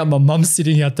 going out. My mum's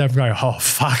sitting out there going, oh,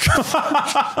 fuck. Oh,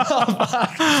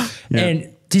 fuck. Yeah.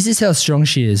 And this is how strong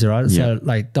she is, right? So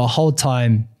like the whole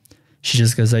time, she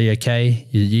just goes, are you okay?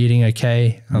 You're eating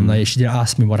okay? I'm like, she didn't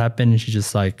ask me what happened. She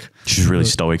just like, she's really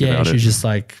stoic about it. She's just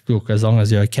like, look, as long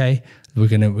as you're okay, we're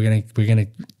gonna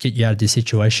get you out of this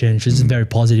situation. She's just very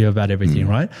positive about everything,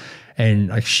 right? And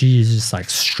like, she's just like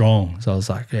strong. So I was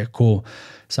like, yeah, cool.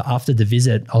 So after the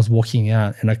visit, I was walking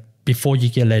out, and like before you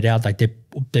get let out, like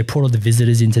they put all the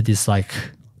visitors into this like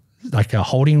a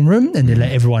holding room, and they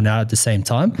let everyone out at the same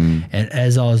time. And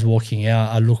as I was walking out,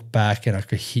 I looked back and I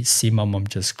could see my mum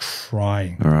just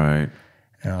crying. All right.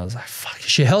 And I was like, fuck.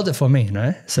 She held it for me,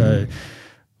 So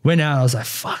went out, I was like,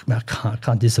 fuck, man, I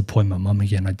can't disappoint my mum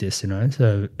again like this,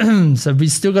 So so we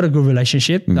still got a good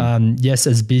relationship. Yes,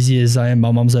 as busy as I am,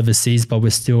 my mum's overseas, but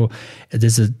we're still,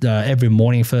 there's every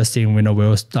morning, first thing,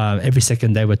 we're every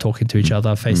second day we're talking to each other,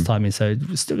 FaceTiming. So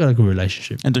we still got a good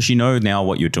relationship. And does she know now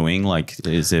what you're doing? Like,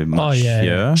 is there much? Oh,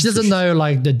 yeah. She doesn't know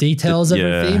like the details of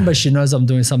everything, but she knows I'm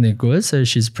doing something good. So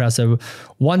she's proud. So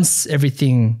once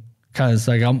everything kind of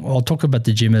like, I'll talk about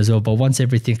the gym as well, but once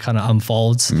everything kind of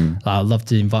unfolds, I'd love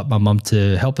to invite my mum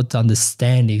to help her to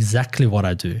understand exactly what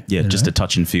I do. Yeah, just to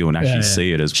touch and feel and actually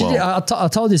see it as well. I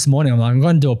told her this morning, I'm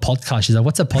going to do a podcast. She's like,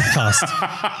 what's a podcast?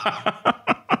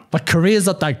 My career's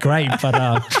not that great, but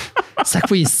it's like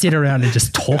where you sit around and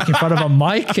just talk in front of a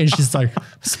mic, and she's like,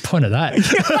 what's the point of that?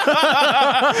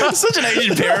 Such an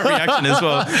Asian parent reaction as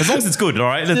well. As long as it's good, all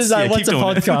right? Let's what's a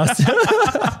podcast?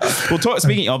 Well,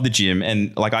 speaking of the gym,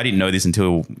 and like I didn't know this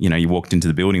until you walked into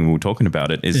the building and we were talking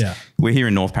about it, we're here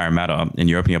in North Parramatta, and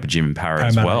you're opening up a gym in Parra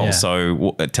as well. Yeah.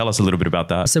 So tell us a little bit about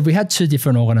that. So we had two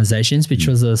different organizations, which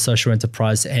was the social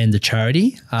enterprise and the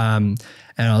charity. And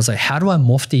I was like, how do I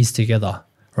morph these together?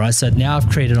 Right. So now I've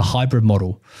created a hybrid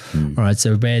model. All right.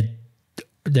 So where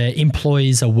the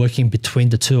employees are working between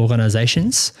the two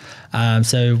organizations.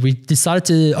 So we decided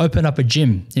to open up a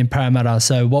gym in Parramatta.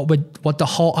 So what the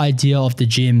whole idea of the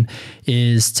gym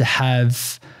is to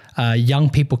have young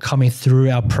people coming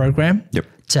through our program. Yep.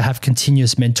 To have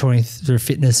continuous mentoring through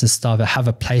fitness and stuff, have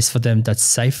a place for them that's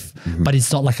safe, but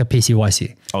it's not like a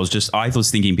PCYC. I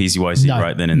was thinking PCYC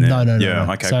right then and there.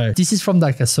 No. Okay. So this is from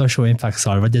like a social impact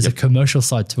side, but there's a commercial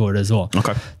side to it as well.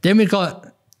 Okay. Then we got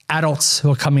adults who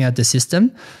are coming out the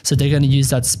system. So they're going to use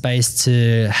that space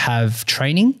to have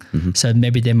training. So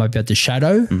maybe they might be able to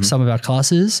shadow some of our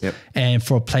classes and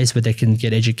for a place where they can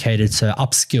get educated, so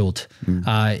upskilled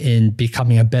in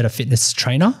becoming a better fitness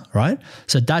trainer, right?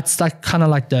 So that's like kind of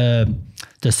like the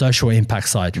social impact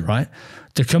side, right?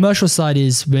 The commercial side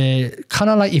is where kind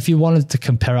of like if you wanted to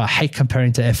compare, I hate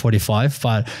comparing to F45,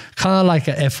 but kind of like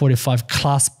an F45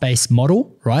 class-based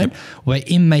model, right? Where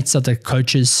inmates are the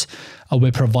coaches,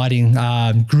 we're providing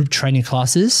group training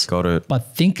classes. Got it.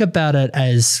 But think about it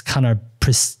as kind of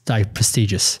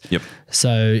prestigious. Yep.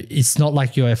 So it's not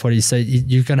like your F40. So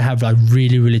you're going to have like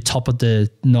really, really top of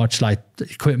the notch, like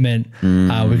equipment. We're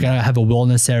going to have a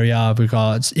wellness area. We've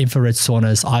got infrared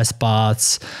saunas, ice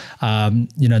baths,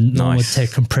 normal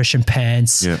tech compression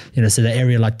pants, so the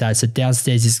area like that. So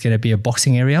downstairs is going to be a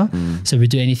boxing area. So we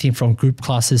do anything from group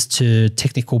classes to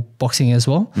technical boxing as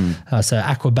well. So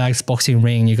aqua bags, boxing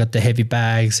ring, you got the heavy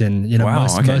bags, and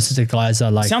most of the guys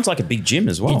are like. Sounds like a big gym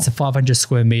as well. It's a 500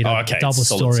 square meter, double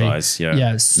solid story.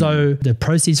 Size, So the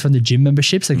proceeds from the gym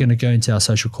memberships are going to go into our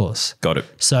social cause. Got it.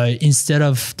 So instead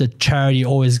of the charity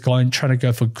always trying to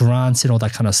go for grants and all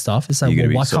that kind of stuff, it's like,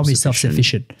 why can't we be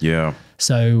self-sufficient? Yeah.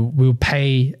 So we'll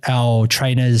pay our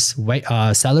trainers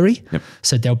salary.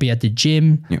 So they'll be at the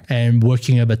gym and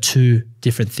working over 2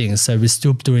 different things. So we're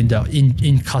still doing the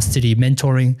in custody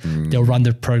mentoring. They'll run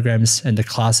the programs and the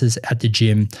classes at the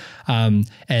gym.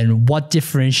 And what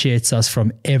differentiates us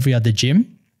from every other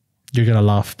gym, you're going to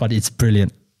laugh, but it's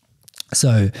brilliant.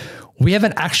 So we have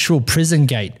an actual prison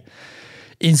gate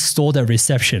installed at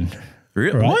reception.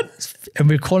 Really? Right? What? And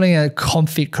we're calling it a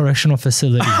Convict correctional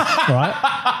facility,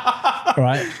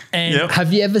 right? And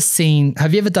have you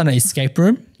ever done an escape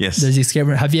room? Yes. There's escape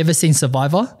room. Have you ever seen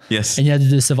Survivor? Yes. And you had to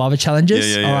do Survivor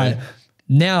challenges? Yeah. All right.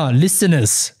 Now,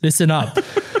 listeners, listen up.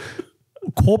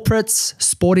 Corporates,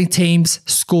 sporting teams,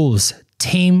 schools,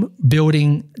 team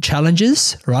building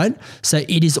challenges, right? So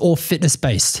it is all fitness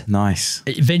based. Nice.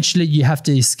 Eventually you have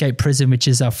to escape prison, which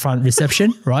is our front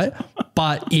reception, right?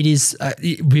 But it is,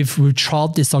 we've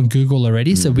trialed this on Google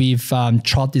already. So we've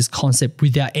trialed this concept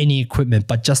without any equipment,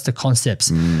 but just the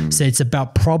concepts. So it's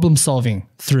about problem solving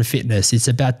through fitness. It's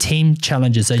about team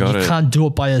challenges. So you can't do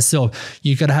it by yourself.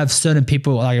 You got to have certain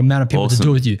people, like amount of people to do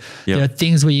it with you. There are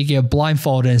things where you get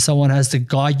blindfolded and someone has to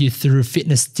guide you through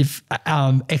fitness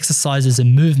exercises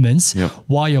and movements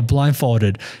while you're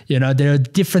blindfolded. There are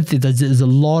different things. There's a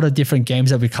lot of different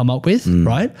games that we come up with,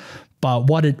 right? But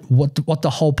what the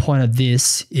whole point of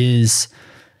this is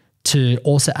to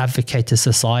also advocate to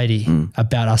society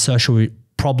about our social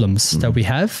problems that we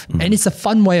have. And it's a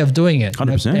fun way of doing it.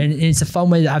 100%. And it's a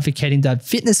fun way of advocating that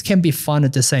fitness can be fun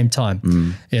at the same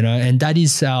time, and that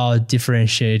is our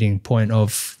differentiating point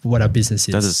of what our business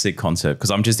is. That's a sick concept,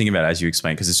 because I'm just thinking about it as you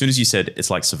explain, because as soon as you said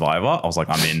it's like Survivor, I was like,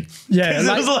 I'm in. Yeah. It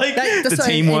was like that's the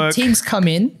teamwork. Teams come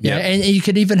in, and you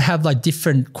could even have like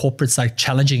different corporates like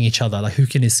challenging each other, like who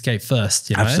can escape first,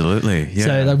 Absolutely. Yeah.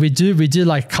 So like we do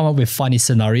like come up with funny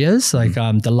scenarios. Like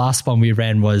the last one we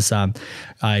ran was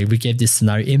we gave this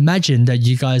scenario. Imagine that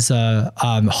you guys are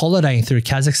holidaying through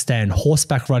Kazakhstan,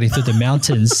 horseback riding through the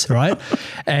mountains, right?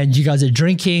 And you guys are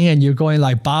drinking and you're going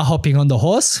like bar hopping on the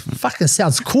horse. Fucking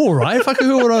sounds cool, right? Fucking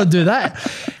who would want to do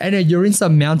that? And then you're in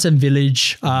some mountain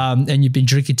village and you've been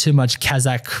drinking too much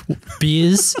Kazakh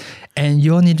beers and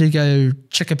you all need to go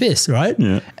check a piss, right?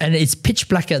 Yeah. And it's pitch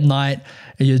black at night.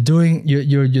 And you're doing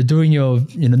your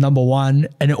number one,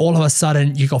 and then all of a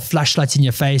sudden you got flashlights in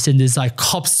your face, and there's like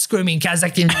cops screaming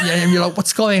Kazakh, and you're like,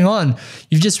 what's going on?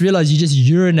 You've just realized you just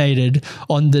urinated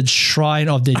on the shrine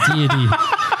of the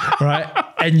deity, right?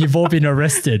 And you've all been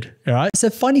arrested, right?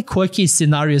 So funny, quirky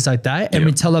scenarios like that, and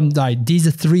we tell them like these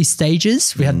are 3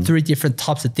 stages. We have 3 different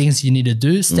types of things you need to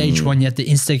do. Stage 1, you have to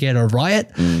instigate a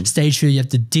riot. Stage 2, you have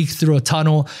to dig through a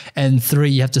tunnel, and 3,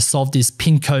 you have to solve this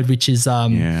pin code, which is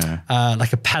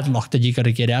like a padlock that you got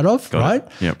to get out of, right?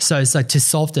 Yep. So it's like to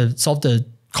solve the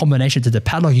combination to the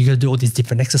padlock, you got to do all these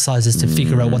different exercises to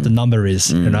figure out what the number is,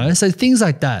 So things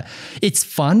like that. It's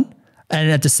fun, and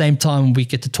at the same time, we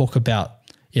get to talk about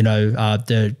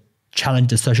the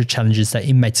social challenges that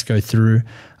inmates go through,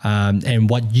 and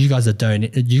what you guys are doing,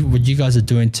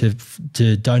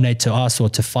 to donate to us or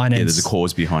to finance. Yeah, there's a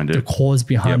cause behind it. The cause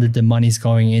behind it, the money's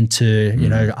going into,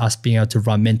 us being able to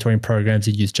run mentoring programs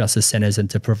at youth justice centers and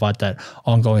to provide that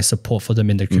ongoing support for them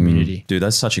in the community. Dude,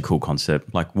 that's such a cool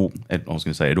concept. Like, I was going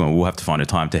to say, Edwin, we'll have to find a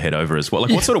time to head over as well.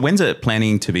 Like, when's it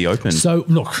planning to be open? So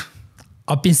look,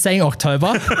 I've been saying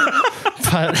October,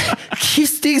 but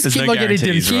things keep on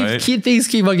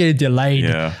getting delayed.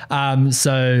 Yeah.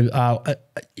 So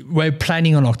we're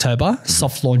planning on October,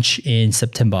 soft launch in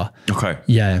September. Okay.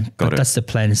 Yeah, but that's the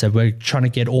plan. So we're trying to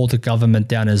get all the government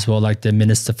down as well, like the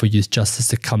Minister for Youth Justice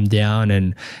to come down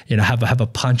and have a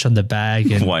punch on the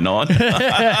bag. And why not?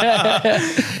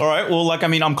 All right. Well,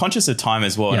 I'm conscious of time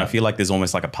as well, and I feel like there's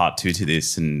almost like a part 2 to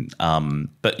this. And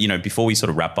but before we sort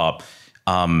of wrap up,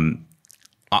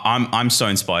 I'm so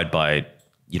inspired by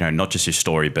not just your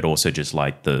story, but also just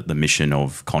like the mission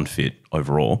of ConFit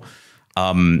overall.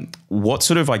 What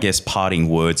sort of, I guess, parting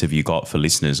words have you got for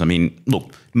listeners? I mean,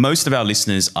 look, most of our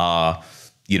listeners are,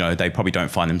 they probably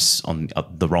don't find them on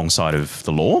the wrong side of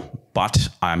the law. But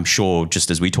I'm sure,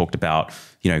 just as we talked about,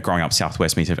 growing up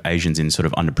Southwest, means of Asians in sort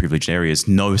of underprivileged areas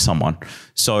know someone.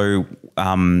 So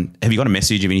have you got a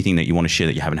message of anything that you want to share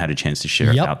that you haven't had a chance to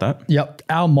share about that? Yep.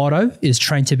 Our motto is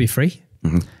train to be free.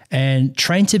 And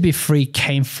train to be free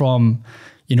came from,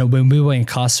 when we were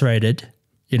incarcerated,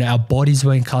 our bodies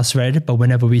were incarcerated, but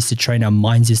whenever we used to train, our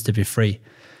minds used to be free.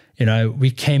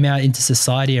 We came out into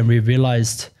society and we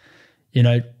realized,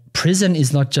 prison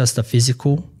is not just a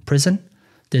physical prison.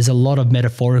 There's a lot of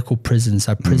metaphorical prisons,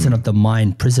 a prison of the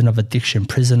mind, prison of addiction,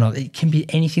 it can be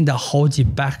anything that holds you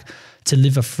back to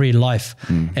live a free life.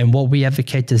 And what we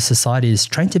advocate to society is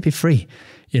train to be free.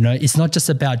 It's not just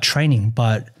about training,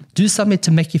 but do something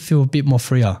to make you feel a bit more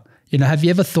freer. Have you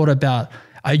ever thought about,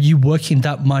 are you working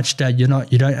that much that you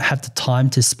don't have the time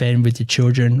to spend with your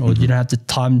children, or you don't have the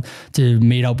time to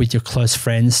meet up with your close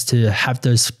friends to have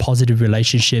those positive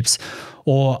relationships?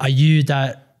 Or are you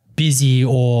that busy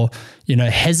or,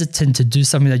 hesitant to do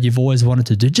something that you've always wanted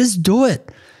to do? Just do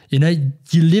it. You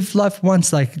live life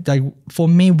once. Like for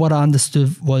me, what I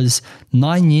understood was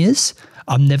 9 years,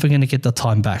 I'm never going to get the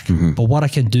time back. But what I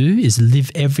can do is live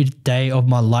every day of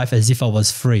my life as if I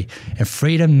was free. And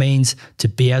freedom means to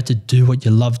be able to do what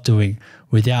you love doing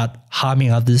without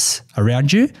harming others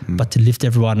around you, but to lift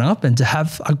everyone up and to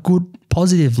have a good,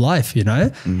 positive life,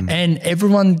 And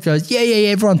everyone goes, yeah,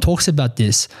 everyone talks about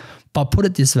this. But put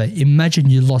it this way, imagine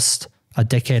you lost a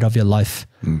decade of your life,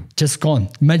 just gone.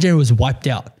 Imagine it was wiped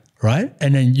out. Right?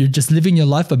 And then you're just living your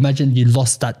life. Imagine you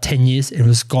lost that 10 years and it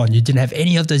was gone. You didn't have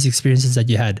any of those experiences that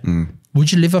you had.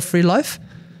 Would you live a free life?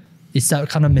 It's that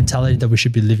kind of mentality that we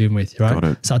should be living with, right? Got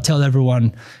it. So I tell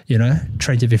everyone,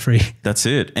 train to be free. That's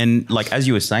it. And as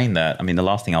you were saying that, the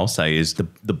last thing I'll say is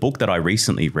the book that I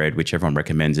recently read, which everyone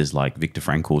recommends, is Viktor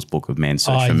Frankl's book of Man's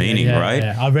Search for Meaning, right?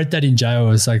 Yeah. I read that in jail. It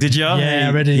was like, did you? Yeah,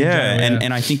 I read it in jail.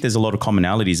 And I think there's a lot of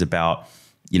commonalities about,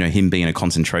 him being in a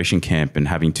concentration camp and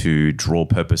having to draw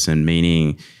purpose and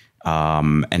meaning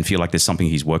and feel like there's something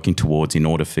he's working towards in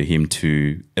order for him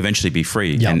to eventually be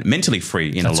free and mentally free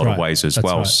in a lot of ways as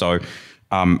well. Right. So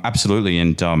absolutely.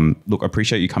 And look, I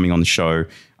appreciate you coming on the show.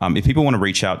 If people want to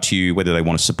reach out to you, whether they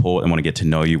want to support and want to get to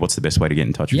know you, what's the best way to get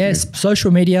in touch with you? Yes,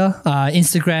 social media,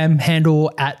 Instagram handle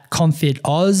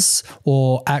 @ConfitOz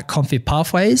or @Confit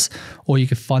Pathways, or you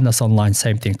can find us online,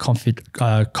 same thing,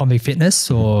 Convict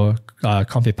Fitness or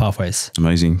Confit Pathways.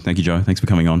 Amazing. Thank you, Joe. Thanks for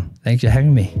coming on. Thanks for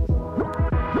having me.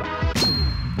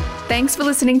 Thanks for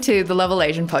listening to the Level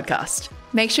Asian podcast.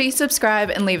 Make sure you subscribe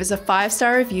and leave us a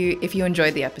 5-star review if you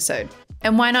enjoyed the episode.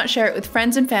 And why not share it with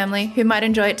friends and family who might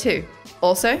enjoy it too?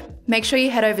 Also, make sure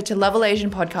you head over to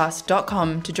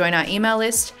levelasianpodcast.com to join our email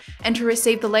list and to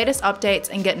receive the latest updates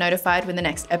and get notified when the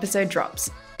next episode drops.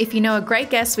 If you know a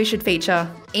great guest we should feature,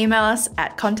 email us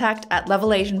at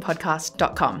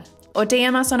contact@levelasianpodcast.com or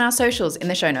DM us on our socials in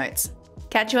the show notes.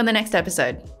 Catch you on the next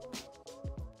episode.